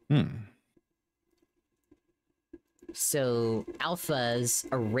 So, Alpha's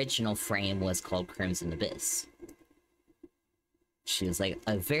original frame was called Crimson Abyss. She was, like,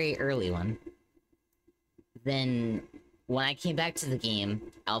 a very early one. Then, when I came back to the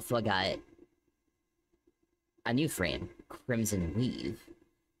game, Alpha got a new frame, Crimson Weave.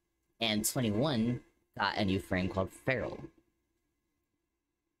 And 21 got a new frame called Feral.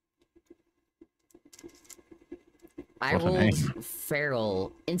 I rolled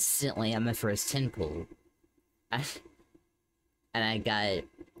Feral instantly on my first 10 pull. And I got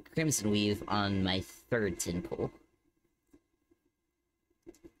Crimson Weave on my third 10 pull.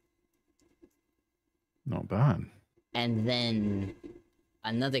 Not bad. And then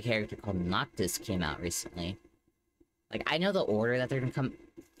another character called Noctis came out recently. Like, I know the order that they're gonna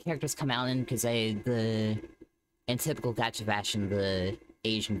characters come out in, because in typical gacha fashion, the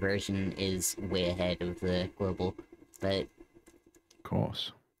Asian version is way ahead of the global, but of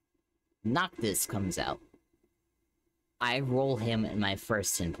course, Noctis comes out. I roll him in my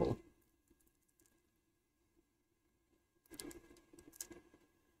first 10 pull.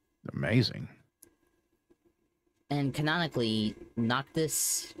 Amazing. And canonically,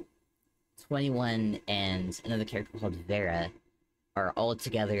 Noctis, 21, and another character called Vera are all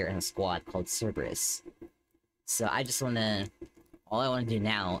together in a squad called Cerberus. So I just wanna... all I wanna do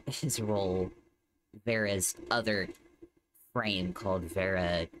now is roll Vera's other frame called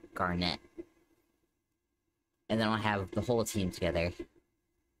Vera Garnet. And then I'll have the whole team together.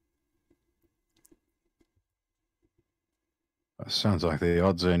 That sounds like the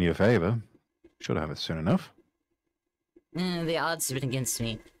odds are in your favor. Should have it soon enough. The odds have been against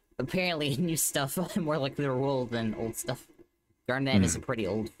me. Apparently, new stuff I'm more likely to roll than old stuff. Garnet is a pretty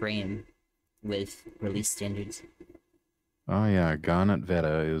old frame with release standards. Oh yeah, Garnet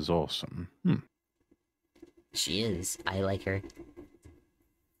Vera is awesome. She is. I like her.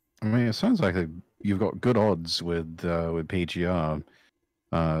 I mean, it sounds like you've got good odds with PGR.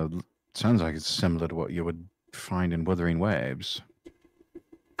 Sounds like it's similar to what you would find in Wuthering Waves.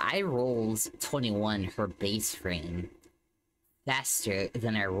 I rolled 21, her base frame, faster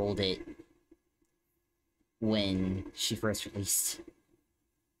than I rolled it when she first released.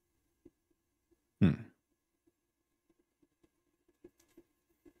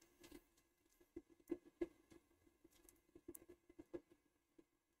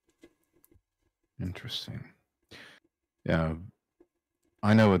 Interesting. Yeah,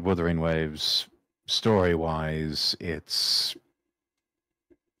 I know with Wuthering Waves, story-wise, it's...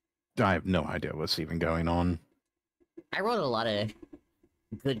 I have no idea what's even going on. I wrote a lot of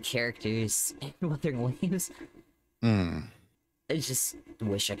good characters in Wuthering Waves. Hmm. I just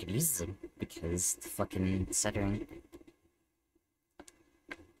wish I could use them, because the fucking stuttering.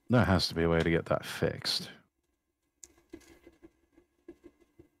 There has to be a way to get that fixed.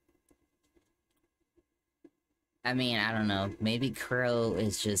 I mean, I don't know. Maybe Kuro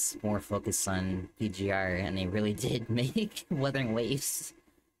is just more focused on PGR, and they really did make Wuthering Waves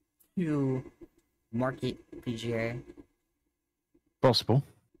to market PGR. Possible.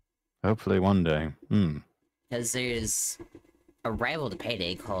 Hopefully one day. Hmm. Because there's a rival to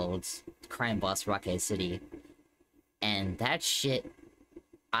Payday called Crime Boss Rocket City, and that shit,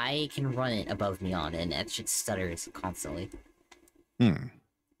 I can run it above Neon, and that shit stutters constantly. Hmm.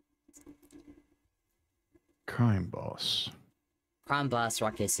 Crime Boss. Crime Boss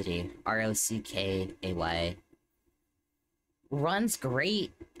Rocket City, ROCKAY. Runs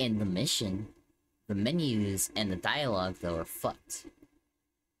great in the mission. The menus and the dialogue, though, are fucked.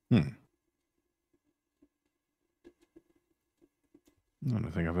 Hmm. I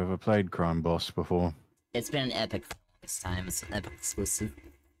don't think I've ever played Crime Boss before. It's been an Epic this time. It's an Epic exclusive.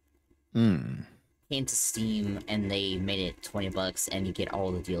 Hmm. Came to Steam, and they made it $20, and you get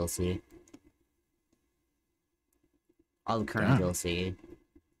all the DLC. All the current DLC.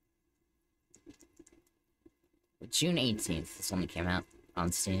 June 18th is when it came out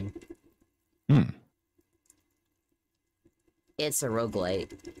on Steam. Hmm. It's a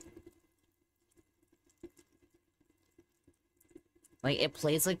roguelite. Like, it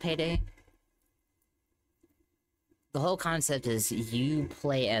plays like Payday. The whole concept is you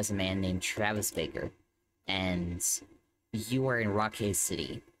play as a man named Travis Baker, and you are in Rockhaze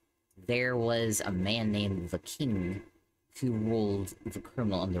City. There was a man named the King who ruled the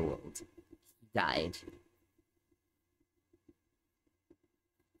criminal underworld. He died.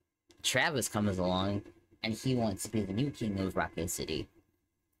 Travis comes along, and he wants to be the new king of Rockhaze City.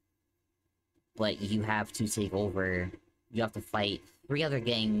 But you have to take over... You have to fight 3 other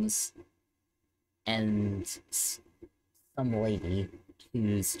gangs, and some lady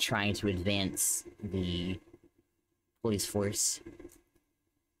who's trying to advance the police force.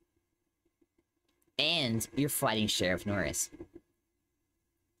 And you're fighting Sheriff Norris.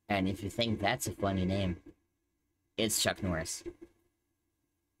 And if you think that's a funny name, it's Chuck Norris.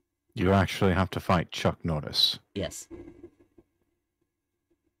 You actually have to fight Chuck Norris. Yes.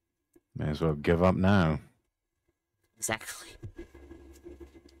 May as well give up now. Exactly.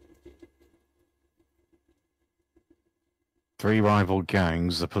 Three rival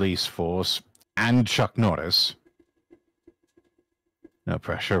gangs, the police force, and Chuck Norris. No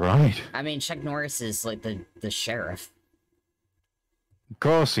pressure, right? I mean, Chuck Norris is like the sheriff. Of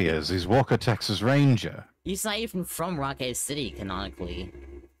course he is. He's Walker, Texas Ranger. He's not even from Rockhaze City, canonically.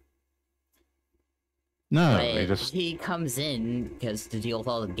 No, But he comes in because to deal with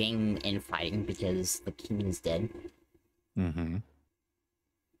all the gang infighting because the king is dead. Mm-hmm.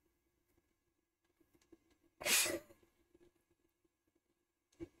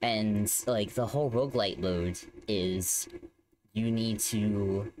 And, like, the whole roguelite mode is you need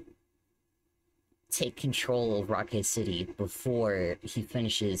to take control of Rockhaze City before he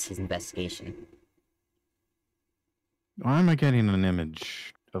finishes his investigation. Why am I getting an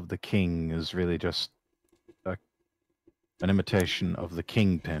image of the king as really just an imitation of the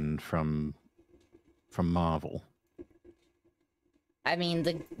Kingpin from Marvel? I mean,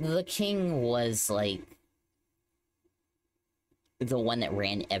 the king was, like, the one that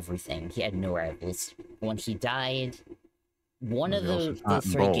ran everything. He had no rivals. When he died, one of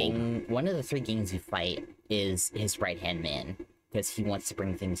the three gangs you fight is his right-hand man, because he wants to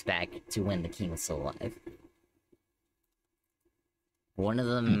bring things back to when the king was still alive. One of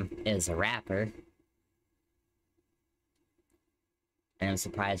them is a rapper. And I'm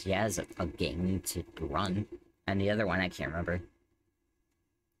surprised he has a gang to run. And the other one, I can't remember.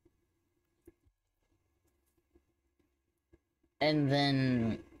 And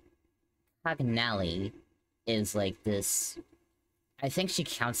then Paganelli is like this... I think she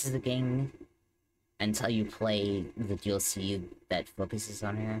counts as a gang until you play the DLC that focuses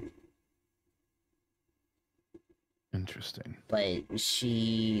on her. Interesting. But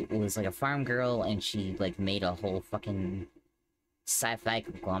she was like a farm girl, and she like made a whole fucking sci-fi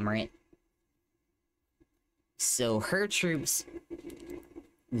conglomerate. So her troops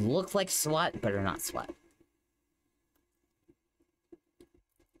look like SWAT, but are not SWAT.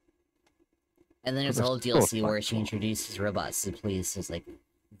 And then there's a whole DLC where she introduces robots to the police as like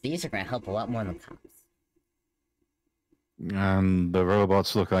These are gonna help a lot more than cops. And the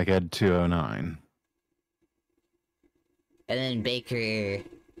robots look like Ed 209. And then Baker...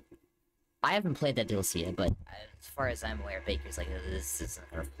 I haven't played that DLC yet, but as far as I'm aware, Baker's like, this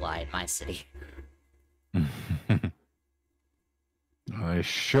isn't gonna fly in my city. Are you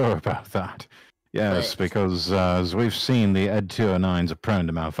sure about that? Yes, But- because as we've seen, the Ed 209s are prone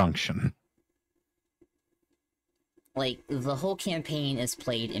to malfunction. Like, the whole campaign is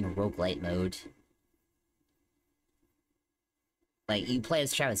played in roguelite mode. Like, you play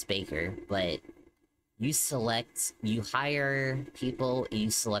as Travis Baker, but you hire people, and you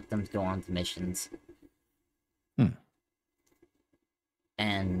select them to go on to missions.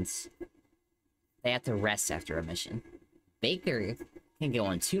 And they have to rest after a mission. Baker can go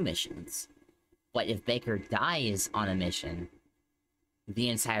on 2 missions, but if Baker dies on a mission, the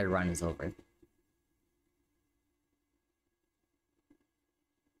entire run is over.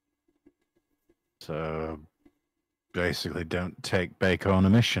 So, basically don't take Baker on a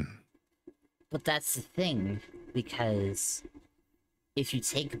mission. But that's the thing, because if you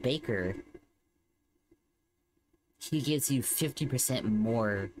take Baker, he gives you 50%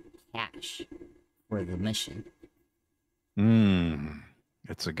 more cash for the mission.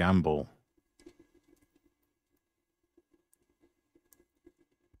 It's a gamble.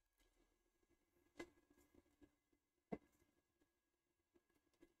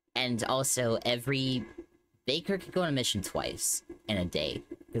 And also, Baker could go on a mission twice in a day,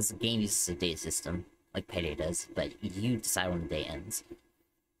 because the game uses a day system, like Payday does, but you decide when the day ends.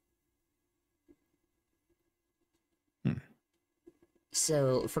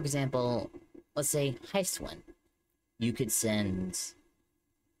 So, for example, let's say Heist 1. You could send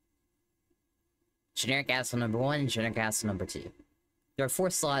generic asshole number 1 and generic asshole number 2. There are 4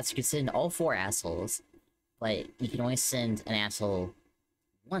 slots, you could send all 4 assholes, but you can only send an asshole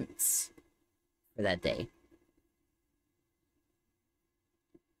once for that day.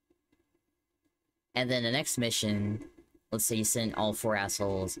 And then the next mission, let's say you send all 4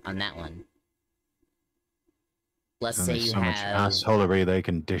 assholes on that one. Let's say There's you so much have... assholery they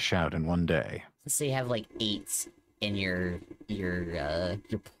can dish out in one day. Let's say you have like 8 in your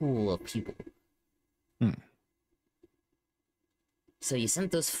pool of people. So you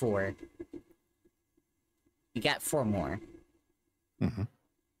sent those 4. You got 4 more.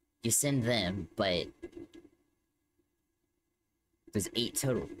 You send them, but there's 8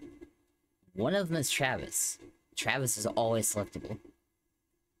 total. One of them is Travis. Travis is always selectable.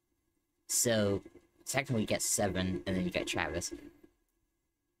 So technically you get 7, and then you get Travis.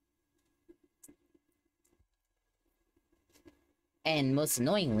 And most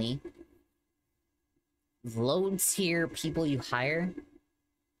annoyingly, low tier people you hire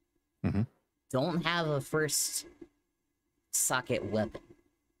don't have a first socket weapon.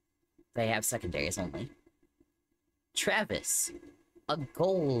 They have secondaries only. Travis, a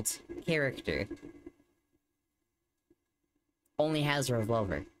gold character, only has a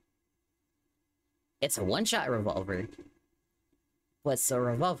revolver. It's a one-shot revolver, but it's a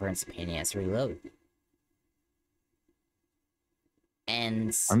revolver and it's a pain in the ass to reload.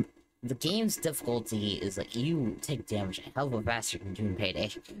 And the game's difficulty is like you take damage a hell of a faster than doing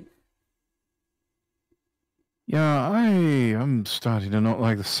Payday. Yeah, I am starting to not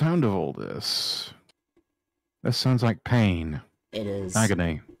like the sound of all this. This sounds like pain. It is.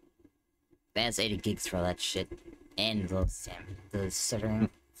 Agony. That's 80 gigs for that shit. And the stuttering.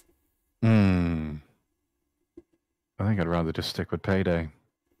 I think I'd rather just stick with Payday.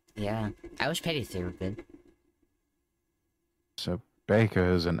 Yeah. I wish Payday 3 were good. So Baker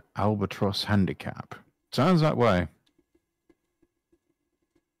has an albatross handicap. Sounds that way.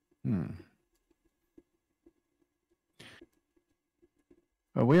 Well,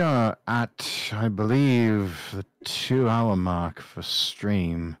 we are at, I believe, the 2-hour mark for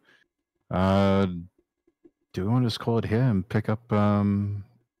stream. Do we want to just call it here and pick up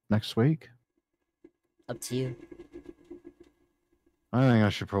next week? Up to you. I think I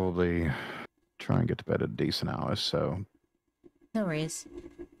should probably try and get to bed at a decent hour, so No worries.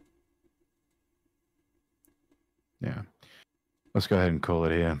 yeah. Let's go ahead and call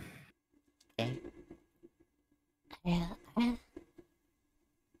it here. Okay.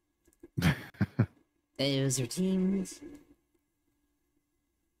 It was routines.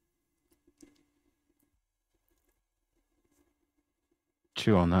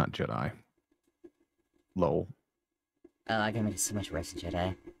 Chew on that, Jedi. Lol. Oh, I gotta make so much worse than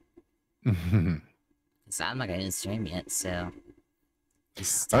Jedi. So I'm not gonna end stream yet, so...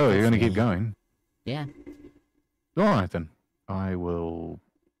 just stick Oh, with you're going to me. keep going? Yeah. Alright then. I will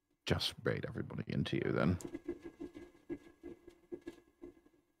just raid everybody into you then.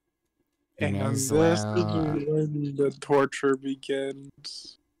 You may And as this is well. when the torture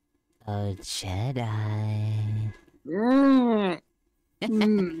begins. Oh, Jedi. Mm.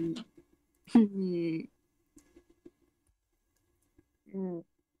 Mm. Mm. Mm.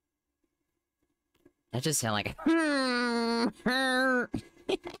 That just sound like. Mm.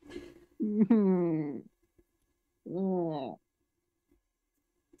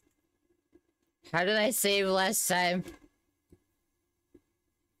 How did I save last time?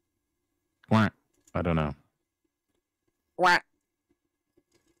 What? I don't know. What?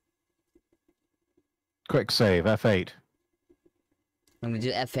 Quick save, F8. I'm gonna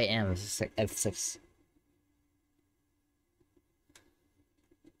do F8M, F6.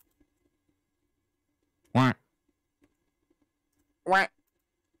 What? What?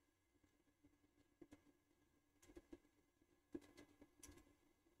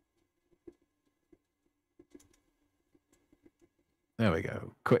 There we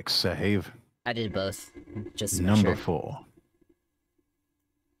go. Quick save. I did both, just to make Number sure. 4.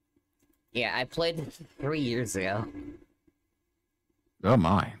 Yeah, I played 3 years ago. Oh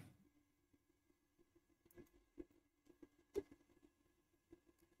my.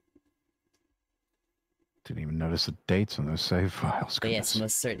 Didn't even notice the dates on those save files. But yes, Goodness.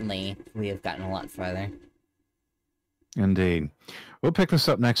 most certainly, we have gotten a lot farther. Indeed. We'll pick this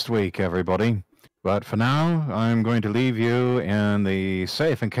up next week, everybody. But for now, I'm going to leave you in the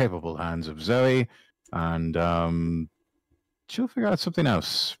safe and capable hands of Zoe, and she'll figure out something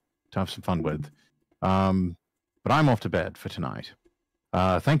else to have some fun with. But I'm off to bed for tonight.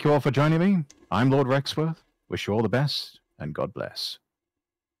 Thank you all for joining me. I'm Lord Rexworth. Wish you all the best, and God bless.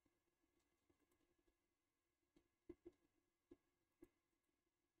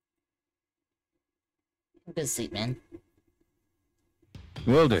 Good sleep, man.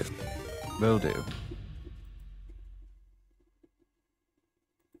 Will do. Will do.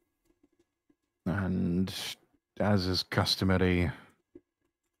 And as is customary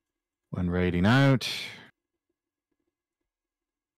when raiding out,